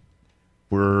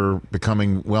were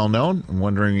becoming well-known. I'm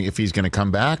wondering if he's going to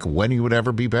come back, when he would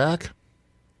ever be back.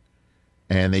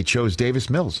 And they chose Davis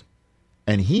Mills.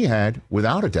 And he had,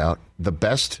 without a doubt, the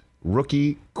best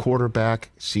rookie quarterback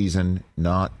season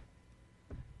not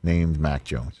named Mac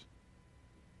Jones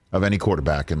of any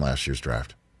quarterback in last year's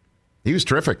draft. He was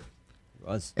terrific. He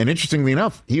was. And interestingly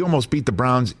enough, he almost beat the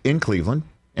Browns in Cleveland.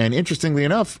 And interestingly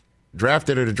enough,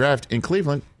 drafted at a draft in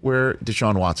Cleveland where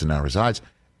Deshaun Watson now resides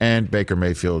and Baker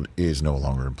Mayfield is no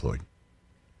longer employed.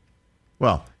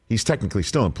 Well, he's technically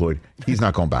still employed. He's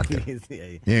not going back there.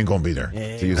 He ain't going to be there,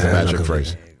 to use the magic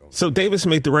phrase. So Davis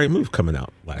made the right move coming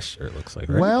out last year, it looks like,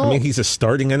 right? Well, I mean, he's a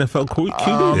starting NFL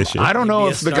QB this year. I don't know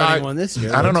if the guy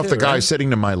the guy sitting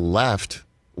to my left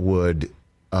would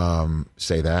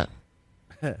say that.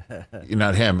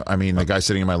 Not him. I mean, the guy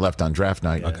sitting to my left on draft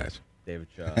night. Okay. David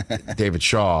Shaw. David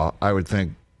Shaw. I would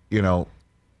think,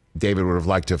 David would have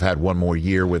liked to have had one more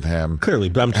year with him. Clearly,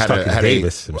 but I'm just talking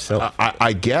Davis himself.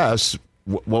 I guess.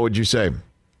 What would you say?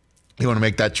 You want to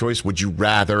make that choice? Would you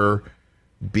rather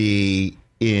be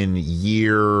in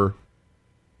year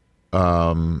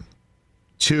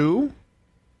 2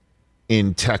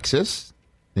 in Texas,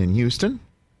 in Houston?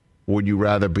 Or would you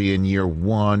rather be in year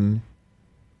 1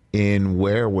 in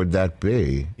where would that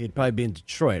be? He'd probably be in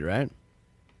Detroit, right?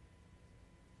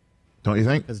 Don't you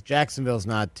think? Because Jacksonville's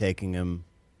not taking him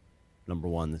number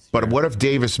 1 this year. But what if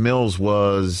Davis Mills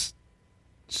was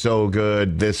so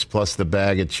good, this plus the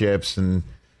bag of chips,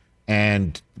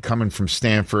 and coming from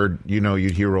Stanford,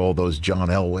 you'd hear all those John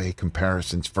Elway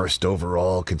comparisons, first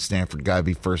overall. Can Stanford guy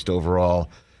be first overall?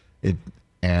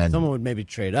 And someone would maybe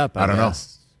trade up, I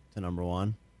guess, to number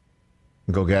 1.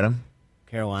 Go get him?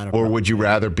 Carolina. Or would you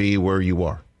rather be where you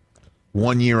are?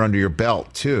 1 year under your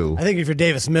belt, too. I think if you're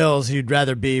Davis Mills, you'd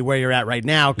rather be where you're at right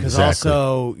now because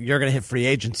also you're going to hit free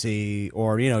agency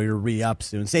or, you're re-up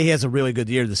soon. Say he has a really good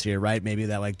year this year, right? Maybe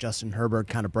that like Justin Herbert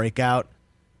kind of breakout.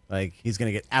 Like he's going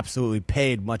to get absolutely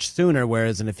paid much sooner,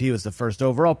 whereas if he was the first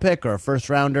overall pick or a first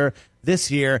rounder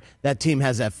this year, that team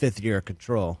has that 5th year of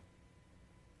control.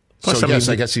 Plus,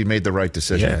 I guess he made the right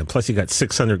decision. Yeah, plus he got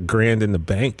 $600,000 in the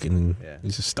bank, and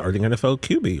he's a starting NFL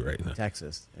QB right now.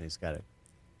 Texas, and he's got a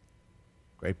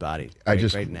great body,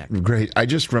 great neck. Great. I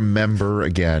just remember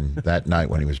again that night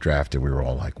when he was drafted, we were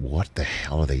all like, "What the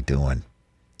hell are they doing?"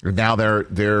 Now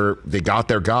they got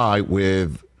their guy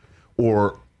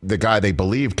or the guy they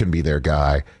believe can be their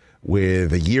guy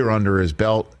with a year under his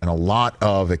belt and a lot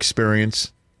of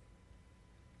experience.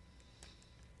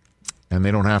 And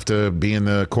they don't have to be in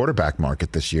the quarterback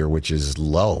market this year, which is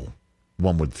low,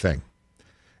 one would think.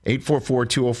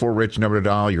 844-204-RICH, number to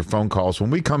dial, your phone calls. When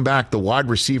we come back, the wide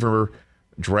receiver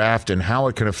draft and how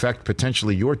it can affect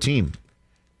potentially your team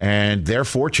and their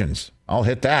fortunes. I'll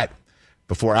hit that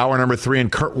before hour number 3,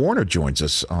 and Kurt Warner joins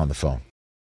us on the phone.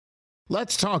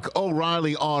 Let's talk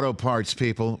O'Reilly Auto Parts,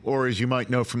 people, or as you might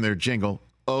know from their jingle,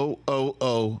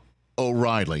 O-O-O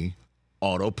O'Reilly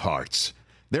Auto Parts.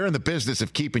 They're in the business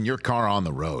of keeping your car on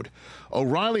the road.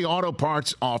 O'Reilly Auto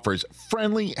Parts offers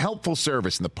friendly, helpful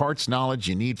service and the parts knowledge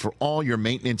you need for all your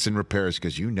maintenance and repairs,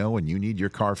 because when you need your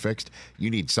car fixed, you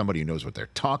need somebody who knows what they're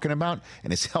talking about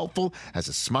and is helpful, has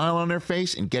a smile on their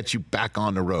face, and gets you back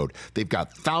on the road. They've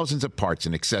got thousands of parts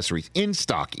and accessories in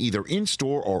stock, either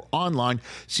in-store or online,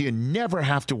 so you never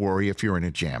have to worry if you're in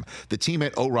a jam. The team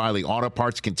at O'Reilly Auto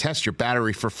Parts can test your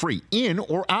battery for free in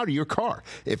or out of your car.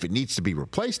 If it needs to be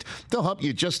replaced, they'll help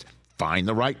you just find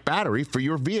the right battery for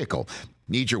your vehicle.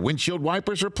 Need your windshield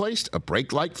wipers replaced, a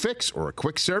brake light fix, or a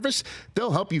quick service?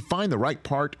 They'll help you find the right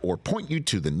part or point you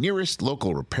to the nearest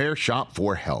local repair shop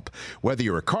for help. Whether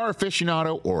you're a car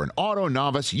aficionado or an auto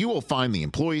novice, you will find the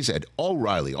employees at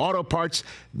O'Reilly Auto Parts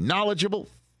knowledgeable,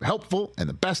 helpful, and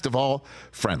the best of all,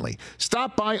 friendly.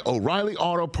 Stop by O'Reilly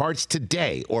Auto Parts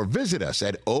today or visit us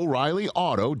at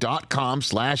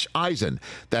O'ReillyAuto.com/Eisen.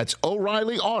 That's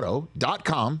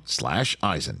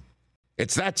O'ReillyAuto.com/Eisen.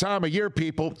 It's that time of year,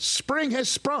 people. Spring has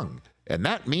sprung, and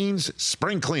that means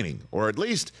spring cleaning, or at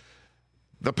least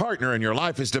the partner in your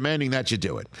life is demanding that you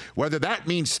do it. Whether that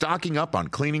means stocking up on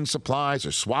cleaning supplies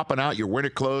or swapping out your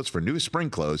winter clothes for new spring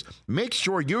clothes, make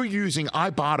sure you're using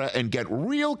Ibotta and get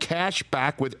real cash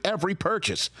back with every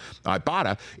purchase.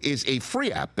 Ibotta is a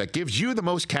free app that gives you the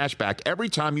most cash back every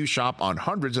time you shop on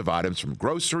hundreds of items, from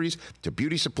groceries to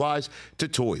beauty supplies to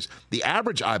toys. The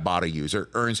average Ibotta user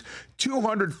earns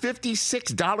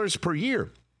 $256 per year.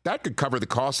 That could cover the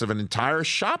cost of an entire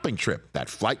shopping trip,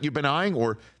 that flight you've been eyeing,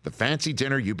 or the fancy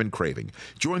dinner you've been craving.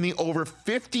 Join the over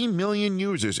 50 million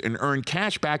users and earn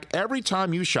cash back every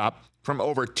time you shop from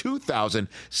over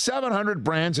 2,700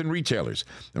 brands and retailers.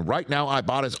 And right now,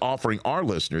 Ibotta is offering our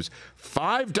listeners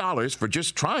 $5 for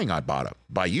just trying Ibotta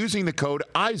by using the code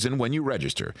Eisen when you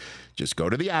register. Just go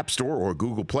to the App Store or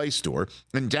Google Play Store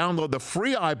and download the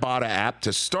free Ibotta app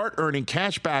to start earning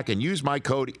cash back and use my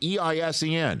code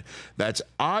EISEN. That's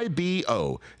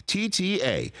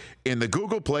IBOTTA in the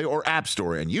Google Play or App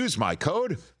Store, and use my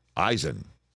code Eisen.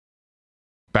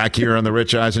 Back here on the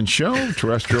Rich Eisen Show,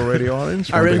 terrestrial radio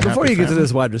audience. All right, before you get to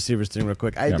this wide receivers thing real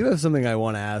quick, I do have something I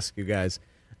want to ask you guys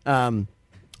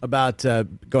about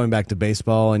going back to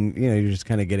baseball, and you're just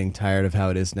kind of getting tired of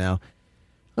how it is now.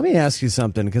 Let me ask you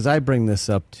something, because I bring this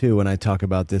up, too, when I talk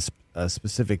about this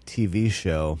specific TV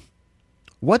show.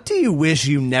 What do you wish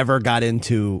you never got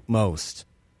into most?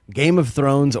 Game of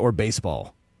Thrones or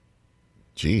baseball?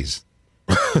 Jeez.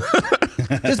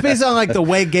 Just based on like the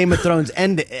way Game of Thrones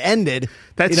ended,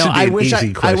 that I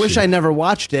wish I never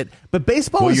watched it. But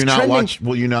baseball is trending.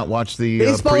 Will you not watch the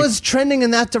baseball is trending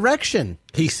in that direction?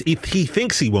 He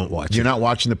thinks he won't watch. You're not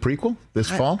watching the prequel this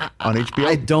fall on HBO?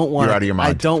 I don't want. You're out of your mind.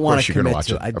 I don't want to commit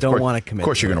to it. I don't want to commit. Of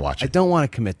course, you're going to watch it. I don't want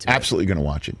to commit to it. Absolutely going to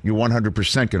watch it. You're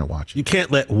 100% going to watch it. You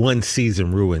can't let one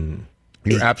season ruin.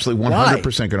 You're absolutely 100%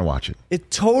 going to watch it. It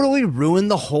totally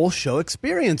ruined the whole show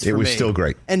experience for me. It was still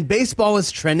great. And baseball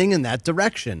is trending in that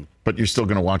direction. But you're still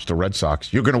going to watch the Red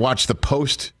Sox. You're going to watch the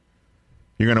post.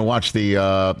 You're going to watch the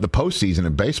postseason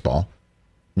in baseball.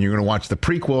 And you're going to watch the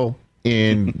prequel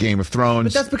in Game of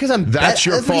Thrones. But that's because I'm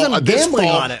your fault. I'm gambling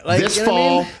on it. Like,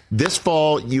 this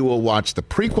fall, you will watch the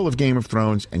prequel of Game of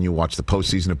Thrones and you watch the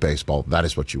postseason of baseball. That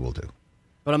is what you will do.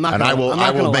 But I'm not. And I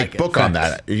will make book on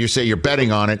that. You say you're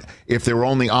betting on it. If there were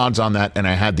only odds on that, and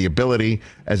I had the ability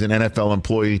as an NFL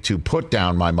employee to put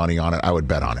down my money on it, I would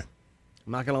bet on it.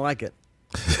 I'm not going to like it.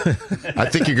 I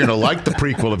think you're going to like the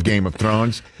prequel of Game of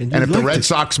Thrones, and if the Red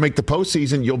Sox make the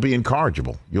postseason, you'll be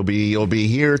incorrigible. You'll be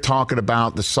here talking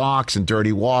about the Sox and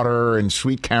Dirty Water and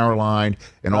Sweet Caroline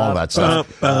and all that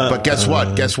stuff. But guess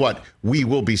what? Guess what? We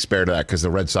will be spared of that because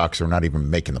the Red Sox are not even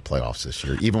making the playoffs this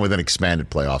year, even with an expanded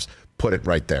playoffs. Put it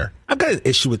right there. I've got an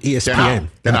issue with ESPN.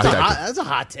 They're not that good. That's a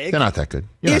hot take. They're not that good.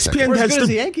 ESPN We're as good as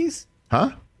the Yankees.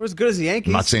 Huh? We're as good as the Yankees.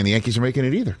 I'm not saying the Yankees are making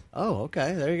it either. Oh,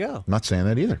 okay. There you go. I'm not saying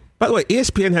that either. By the way,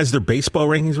 ESPN has their baseball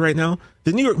rankings right now.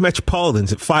 The New York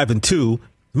Metropolitans at 5-2,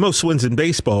 the most wins in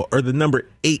baseball, are the number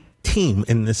 8 team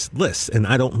in this list, and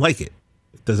I don't like it.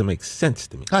 It doesn't make sense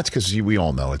to me. That's because we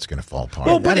all know it's going to fall apart.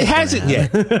 Well, but it hasn't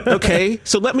yet. Okay,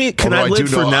 so can I live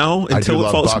for now until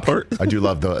it falls apart? I do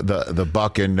love the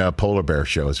Buck and Polar Bear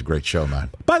show. It's a great show, man.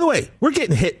 By the way, we're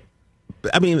getting hit.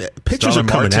 I mean, pitchers are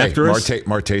coming after us.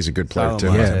 Marte's a good player,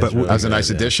 too. Yeah, but that was a nice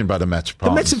addition by the Mets.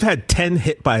 The Mets have had 10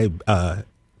 hit by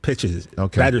pitches.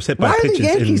 Okay. Batters hit by pitches the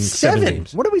Yankees in 7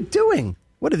 games. What are we doing?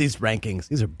 What are these rankings?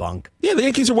 These are bunk. Yeah, the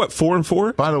Yankees are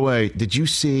 4-4? By the way, did you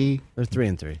see? They're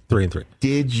 3-3. 3-3.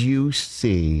 Did you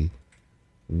see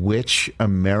which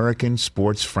American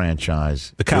sports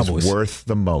franchise the Cowboys is worth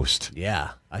the most?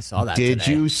 Yeah, I saw that. Did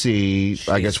today. you see?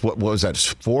 Jeez. I guess what was that?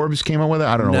 Forbes came up with it.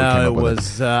 I don't know. No, what came up it with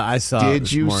was. It. I saw.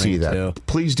 Did you see that? Too.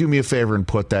 Please do me a favor and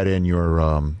put that in your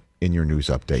news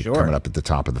update coming up at the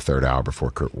top of the third hour before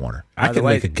Kurt Warner. I can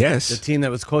make a guess. The team that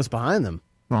was close behind them.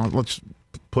 Well, let's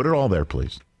put it all there,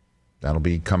 please. That'll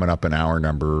be coming up in hour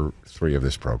number 3 of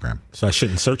this program. So I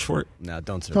shouldn't search for it? No,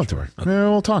 don't search for it. Okay.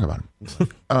 We'll talk about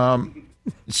it.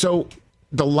 So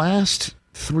the last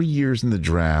 3 years in the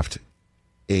draft,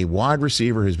 a wide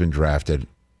receiver has been drafted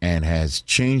and has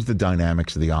changed the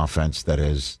dynamics of the offense that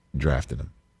has drafted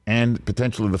him and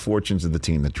potentially the fortunes of the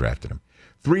team that drafted him.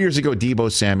 3 years ago,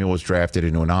 Deebo Samuel was drafted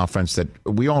into an offense that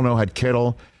we all know had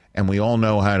Kittle and we all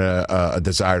know had a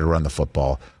desire to run the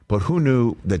football. But who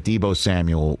knew that Deebo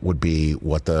Samuel would be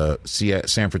what the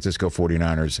San Francisco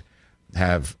 49ers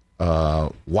have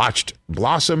watched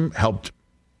blossom, helped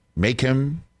make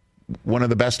him one of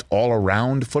the best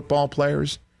all-around football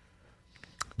players?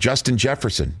 Justin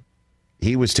Jefferson,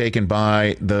 he was taken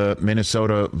by the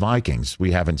Minnesota Vikings.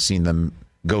 We haven't seen them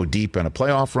go deep in a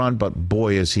playoff run, but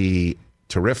boy, is he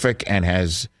terrific and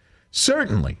has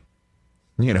certainly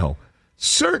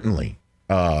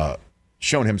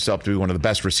shown himself to be one of the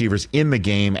best receivers in the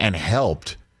game and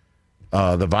helped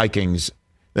the Vikings.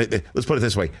 Let's put it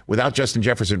this way. Without Justin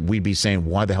Jefferson, we'd be saying,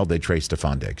 why the hell did they trade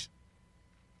Stephon Diggs?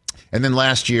 And then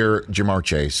last year, Jamar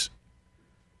Chase,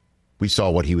 we saw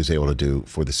what he was able to do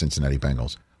for the Cincinnati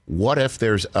Bengals. What if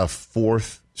there's a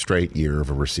 4th straight year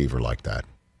of a receiver like that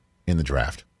in the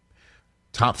draft?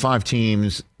 Top 5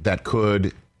 teams that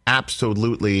could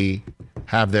absolutely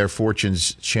have their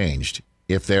fortunes changed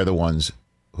if they're the ones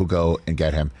who go and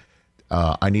get him.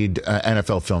 I need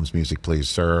NFL Films music, please,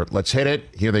 sir. Let's hit it.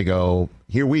 Here they go.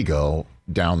 Here we go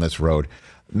down this road.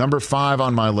 Number 5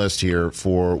 on my list here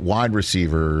for wide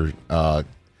receiver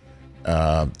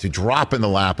to drop in the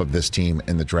lap of this team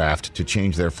in the draft to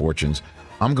change their fortunes.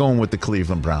 I'm going with the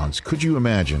Cleveland Browns. Could you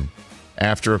imagine,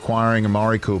 after acquiring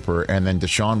Amari Cooper and then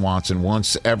Deshaun Watson,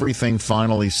 once everything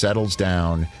finally settles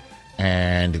down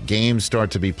and games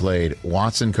start to be played,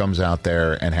 Watson comes out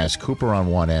there and has Cooper on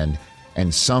one end,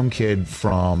 and some kid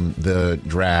from the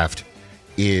draft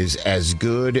is as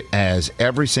good as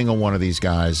every single one of these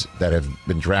guys that have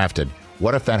been drafted.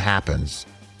 What if that happens?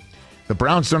 The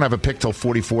Browns don't have a pick till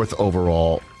 44th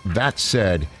overall. That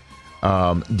said,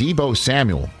 Deebo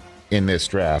Samuel in this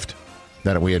draft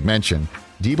that we had mentioned.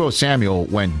 Deebo Samuel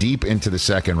went deep into the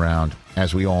second round,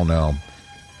 as we all know.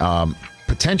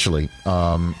 Potentially,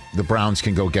 the Browns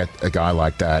can go get a guy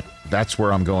like that. That's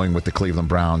where I'm going with the Cleveland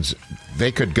Browns.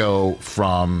 They could go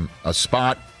from a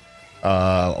spot,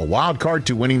 a wild card,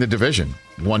 to winning the division.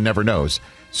 One never knows.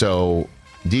 So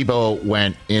Deebo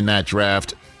went in that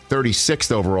draft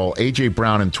 36th overall. A.J.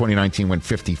 Brown in 2019 went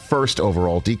 51st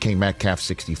overall. DK Metcalf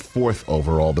 64th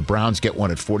overall. The Browns get one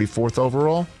at 44th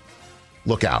overall.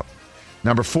 Look out.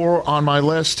 Number 4 on my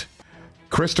list,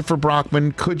 Christopher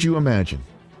Brockman. Could you imagine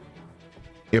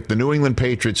if the New England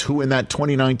Patriots, who in that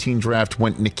 2019 draft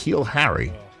went N'Keal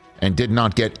Harry and did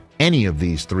not get any of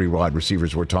these 3 wide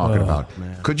receivers we're talking about,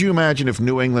 man. Could you imagine if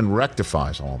New England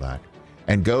rectifies all that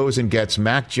and goes and gets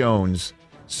Mac Jones,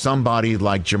 somebody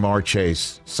like Jamar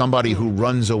Chase, somebody who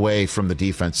runs away from the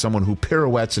defense, someone who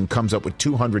pirouettes and comes up with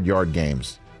 200-yard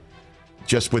games,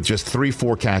 just with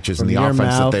 3-4 catches in the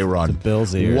offense that they run?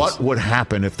 What would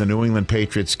happen if the New England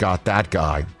Patriots got that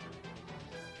guy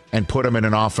and put him in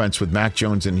an offense with Mac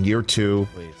Jones in year 2,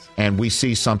 and we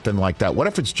see something like that? What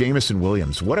if it's Jameson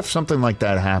Williams? What if something like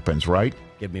that happens, right?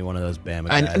 Give me one of those Bama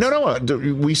guys. And no,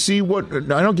 we see what,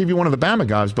 I don't give you one of the Bama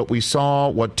guys, but we saw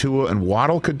what Tua and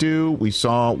Waddle could do. We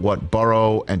saw what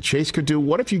Burrow and Chase could do.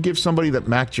 What if you give somebody that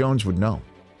Mac Jones would know?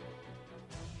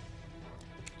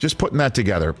 Just putting that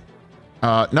together.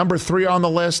 Number 3 on the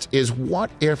list is, what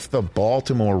if the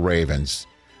Baltimore Ravens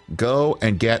go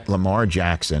and get Lamar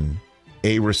Jackson,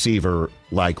 a receiver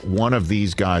like one of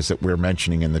these guys that we're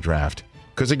mentioning in the draft?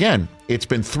 Because, again, it's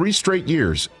been 3 straight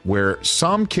years where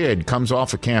some kid comes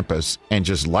off of campus and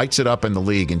just lights it up in the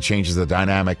league and changes the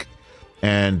dynamic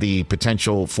and the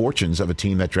potential fortunes of a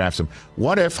team that drafts him.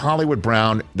 What if Hollywood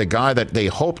Brown, the guy that they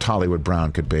hoped Hollywood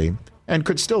Brown could be, and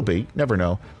could still be, never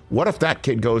know, what if that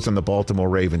kid goes in the Baltimore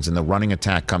Ravens and the running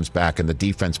attack comes back and the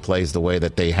defense plays the way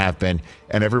that they have been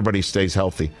and everybody stays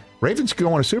healthy? Ravens could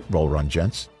go on a Super Bowl run,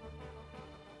 gents.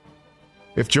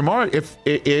 If Jamar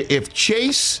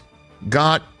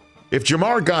got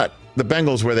the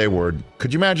Bengals where they were,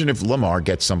 could you imagine if Lamar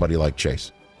gets somebody like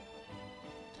Chase?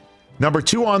 Number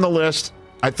 2 on the list,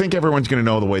 I think everyone's going to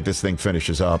know the way this thing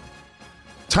finishes up.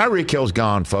 Tyreek Hill's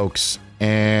gone, folks.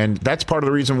 And that's part of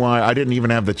the reason why I didn't even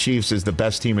have the Chiefs as the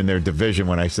best team in their division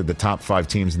when I said the top 5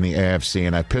 teams in the AFC.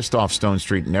 And I pissed off Stone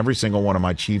Street and every single one of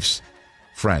my Chiefs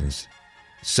friends.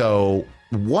 So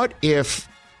what if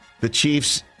the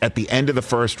Chiefs at the end of the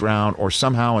first round or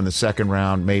somehow in the second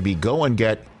round maybe go and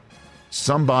get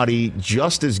somebody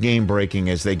just as game-breaking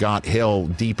as they got Hill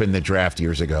deep in the draft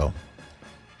years ago?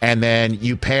 And then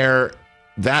you pair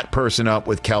that person up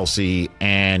with Kelsey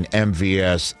and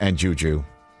MVS and Juju.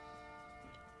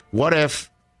 What if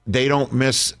they don't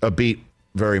miss a beat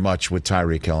very much with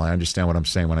Tyreek Hill? I understand what I'm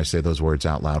saying when I say those words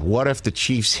out loud. What if the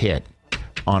Chiefs hit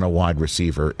on a wide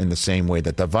receiver in the same way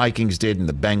that the Vikings did and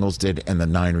the Bengals did and the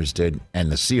Niners did and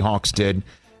the Seahawks did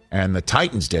and the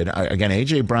Titans did? Again,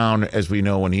 A.J. Brown, as we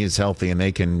know, when he is healthy and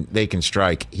they can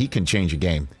strike, he can change a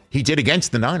game. He did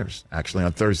against the Niners, actually,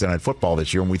 on Thursday Night Football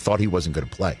this year, and we thought he wasn't going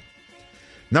to play.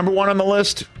 Number 1 on the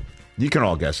list, you can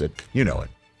all guess it. You know it.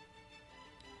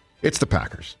 It's the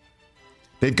Packers.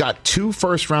 They've got 2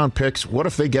 first-round picks. What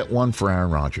if they get one for Aaron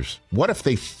Rodgers? What if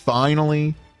they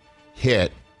finally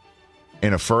hit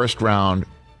in a first round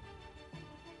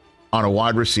on a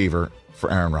wide receiver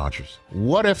for Aaron Rodgers?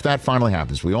 What if that finally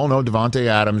happens? We all know Devontae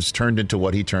Adams turned into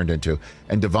what he turned into,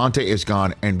 and Devontae is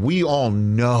gone, and we all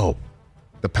know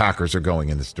the Packers are going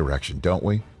in this direction, don't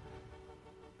we?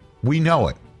 We know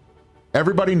it.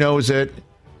 Everybody knows it.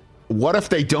 What if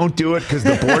they don't do it because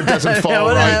the board doesn't fall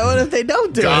right? What if they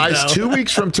don't do Guys, it, Guys, 2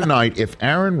 weeks from tonight, if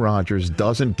Aaron Rodgers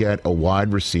doesn't get a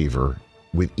wide receiver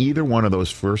with either one of those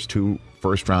first 2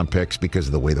 first-round picks because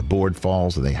of the way the board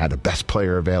falls and they had the best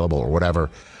player available or whatever,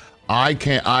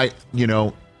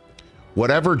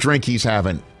 whatever drink he's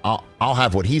having, I'll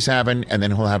have what he's having, and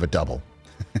then he'll have a double.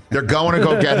 They're going to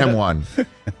go get him one.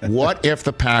 What if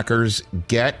the Packers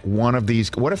get one of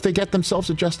these? What if they get themselves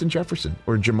a Justin Jefferson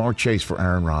or Jamar Chase for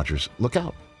Aaron Rodgers? Look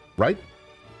out, right?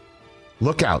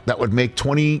 Look out. That would make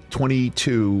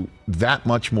 2022 that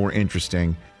much more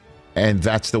interesting, and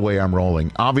that's the way I'm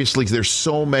rolling. Obviously, there's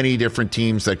so many different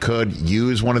teams that could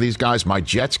use one of these guys. My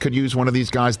Jets could use one of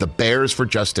these guys. The Bears for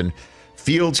Justin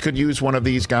Fields could use one of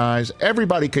these guys.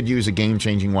 Everybody could use a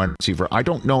game-changing wide receiver. I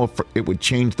don't know if it would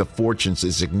change the fortunes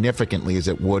as significantly as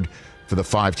it would for the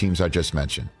 5 teams I just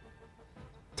mentioned.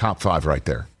 Top 5 right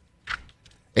there.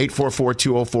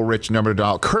 844-204-RICH, number to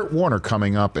dial. Kurt Warner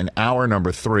coming up in hour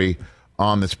number 3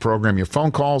 on this program. Your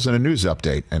phone calls and a news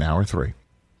update in hour 3.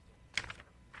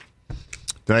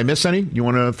 Did I miss any? You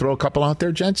want to throw a couple out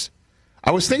there, gents?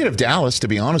 I was thinking of Dallas, to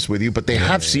be honest with you, but they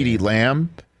have CeeDee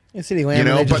Lamb. Yeah, CeeDee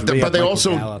Lamb. But they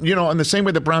also, in the same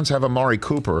way the Browns have Amari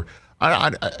Cooper.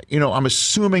 I'm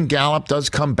assuming Gallup does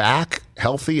come back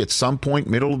healthy at some point,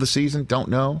 middle of the season. Don't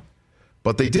know.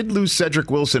 But they did lose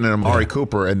Cedric Wilson and Amari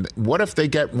Cooper. And what if they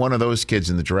get one of those kids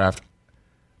in the draft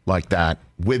like that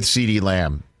with CeeDee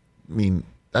Lamb? I mean,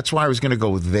 that's why I was going to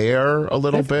go there a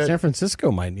little bit. San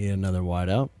Francisco might need another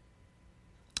wideout.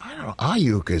 I don't know.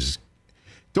 Ayuk is...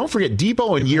 Don't forget,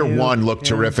 Debo in year one looked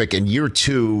terrific, and year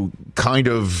two kind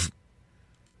of...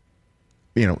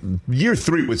 year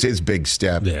three was his big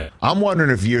step. Yeah. I'm wondering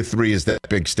if year three is that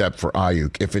big step for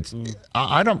Ayuk. If it's,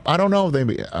 I don't know. I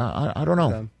don't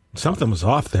know. Something was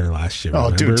off there last year.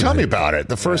 Oh, dude, tell me about it.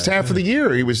 The first half of the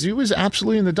year, he was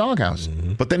absolutely in the doghouse.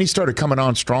 Mm-hmm. But then he started coming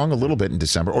on strong a little bit in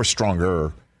December, or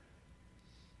stronger.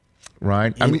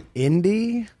 Right?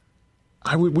 Indy.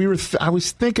 I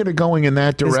was thinking of going in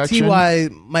that direction.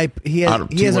 He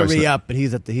has a re-up, but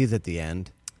he's at the end.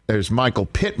 There's Michael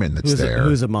Pittman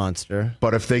who's a monster.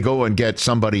 But if they go and get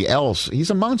somebody else, he's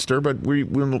a monster, but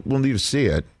we'll need to see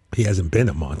it. He hasn't been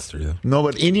a monster though. No,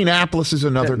 but Indianapolis is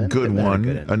another good one.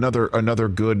 Another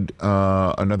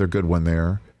good one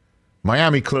there.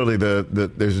 Miami clearly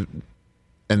there's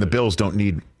and the Bills don't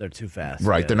need. They're too fast.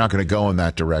 Right, yeah. they're not going to go in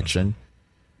that direction.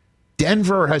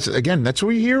 Denver has, again, that's what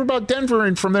we hear about Denver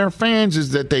and from their fans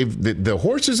is that the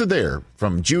horses are there,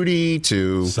 from Judy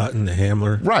to Sutton to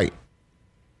Hamler. Right.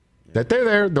 That they're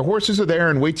there, the horses are there,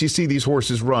 and wait till you see these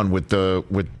horses run with the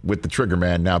trigger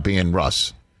man now being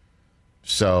Russ.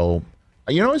 So,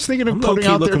 I was thinking of putting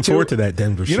out there too. Looking forward to that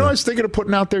Denver show. I was thinking of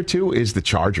putting out there too is the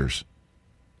Chargers.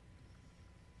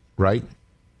 Right?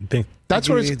 That's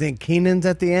what you think Keenan's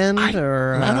at the end, I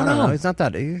don't know. He's not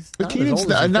that.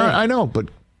 Keenan's I know, but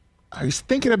I was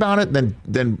thinking about it,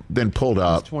 then pulled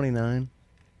up. He's 29.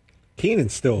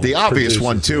 Keenan's still the obvious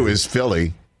one too is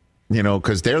Philly.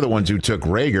 Because they're the ones who took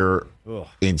Rager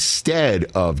instead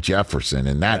of Jefferson.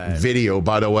 And that video,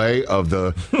 by the way, of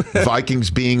the Vikings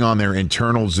being on their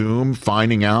internal Zoom,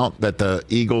 finding out that the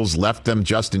Eagles left them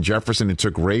Justin Jefferson and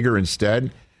took Rager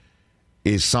instead,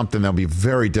 is something that'll be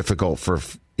very difficult for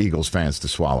Eagles fans to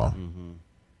swallow. Mm-hmm.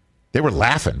 They were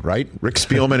laughing, right? Rick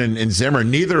Spielman and Zimmer,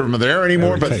 neither of them are there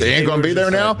anymore, but they ain't going to be there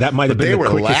now. That might have been they were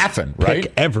quickest laughing, right?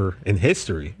 Pick ever in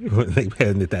history when they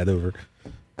handed that over.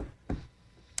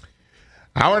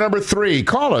 Hour number 3.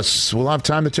 Call us. We'll have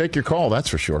time to take your call, that's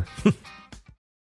for sure.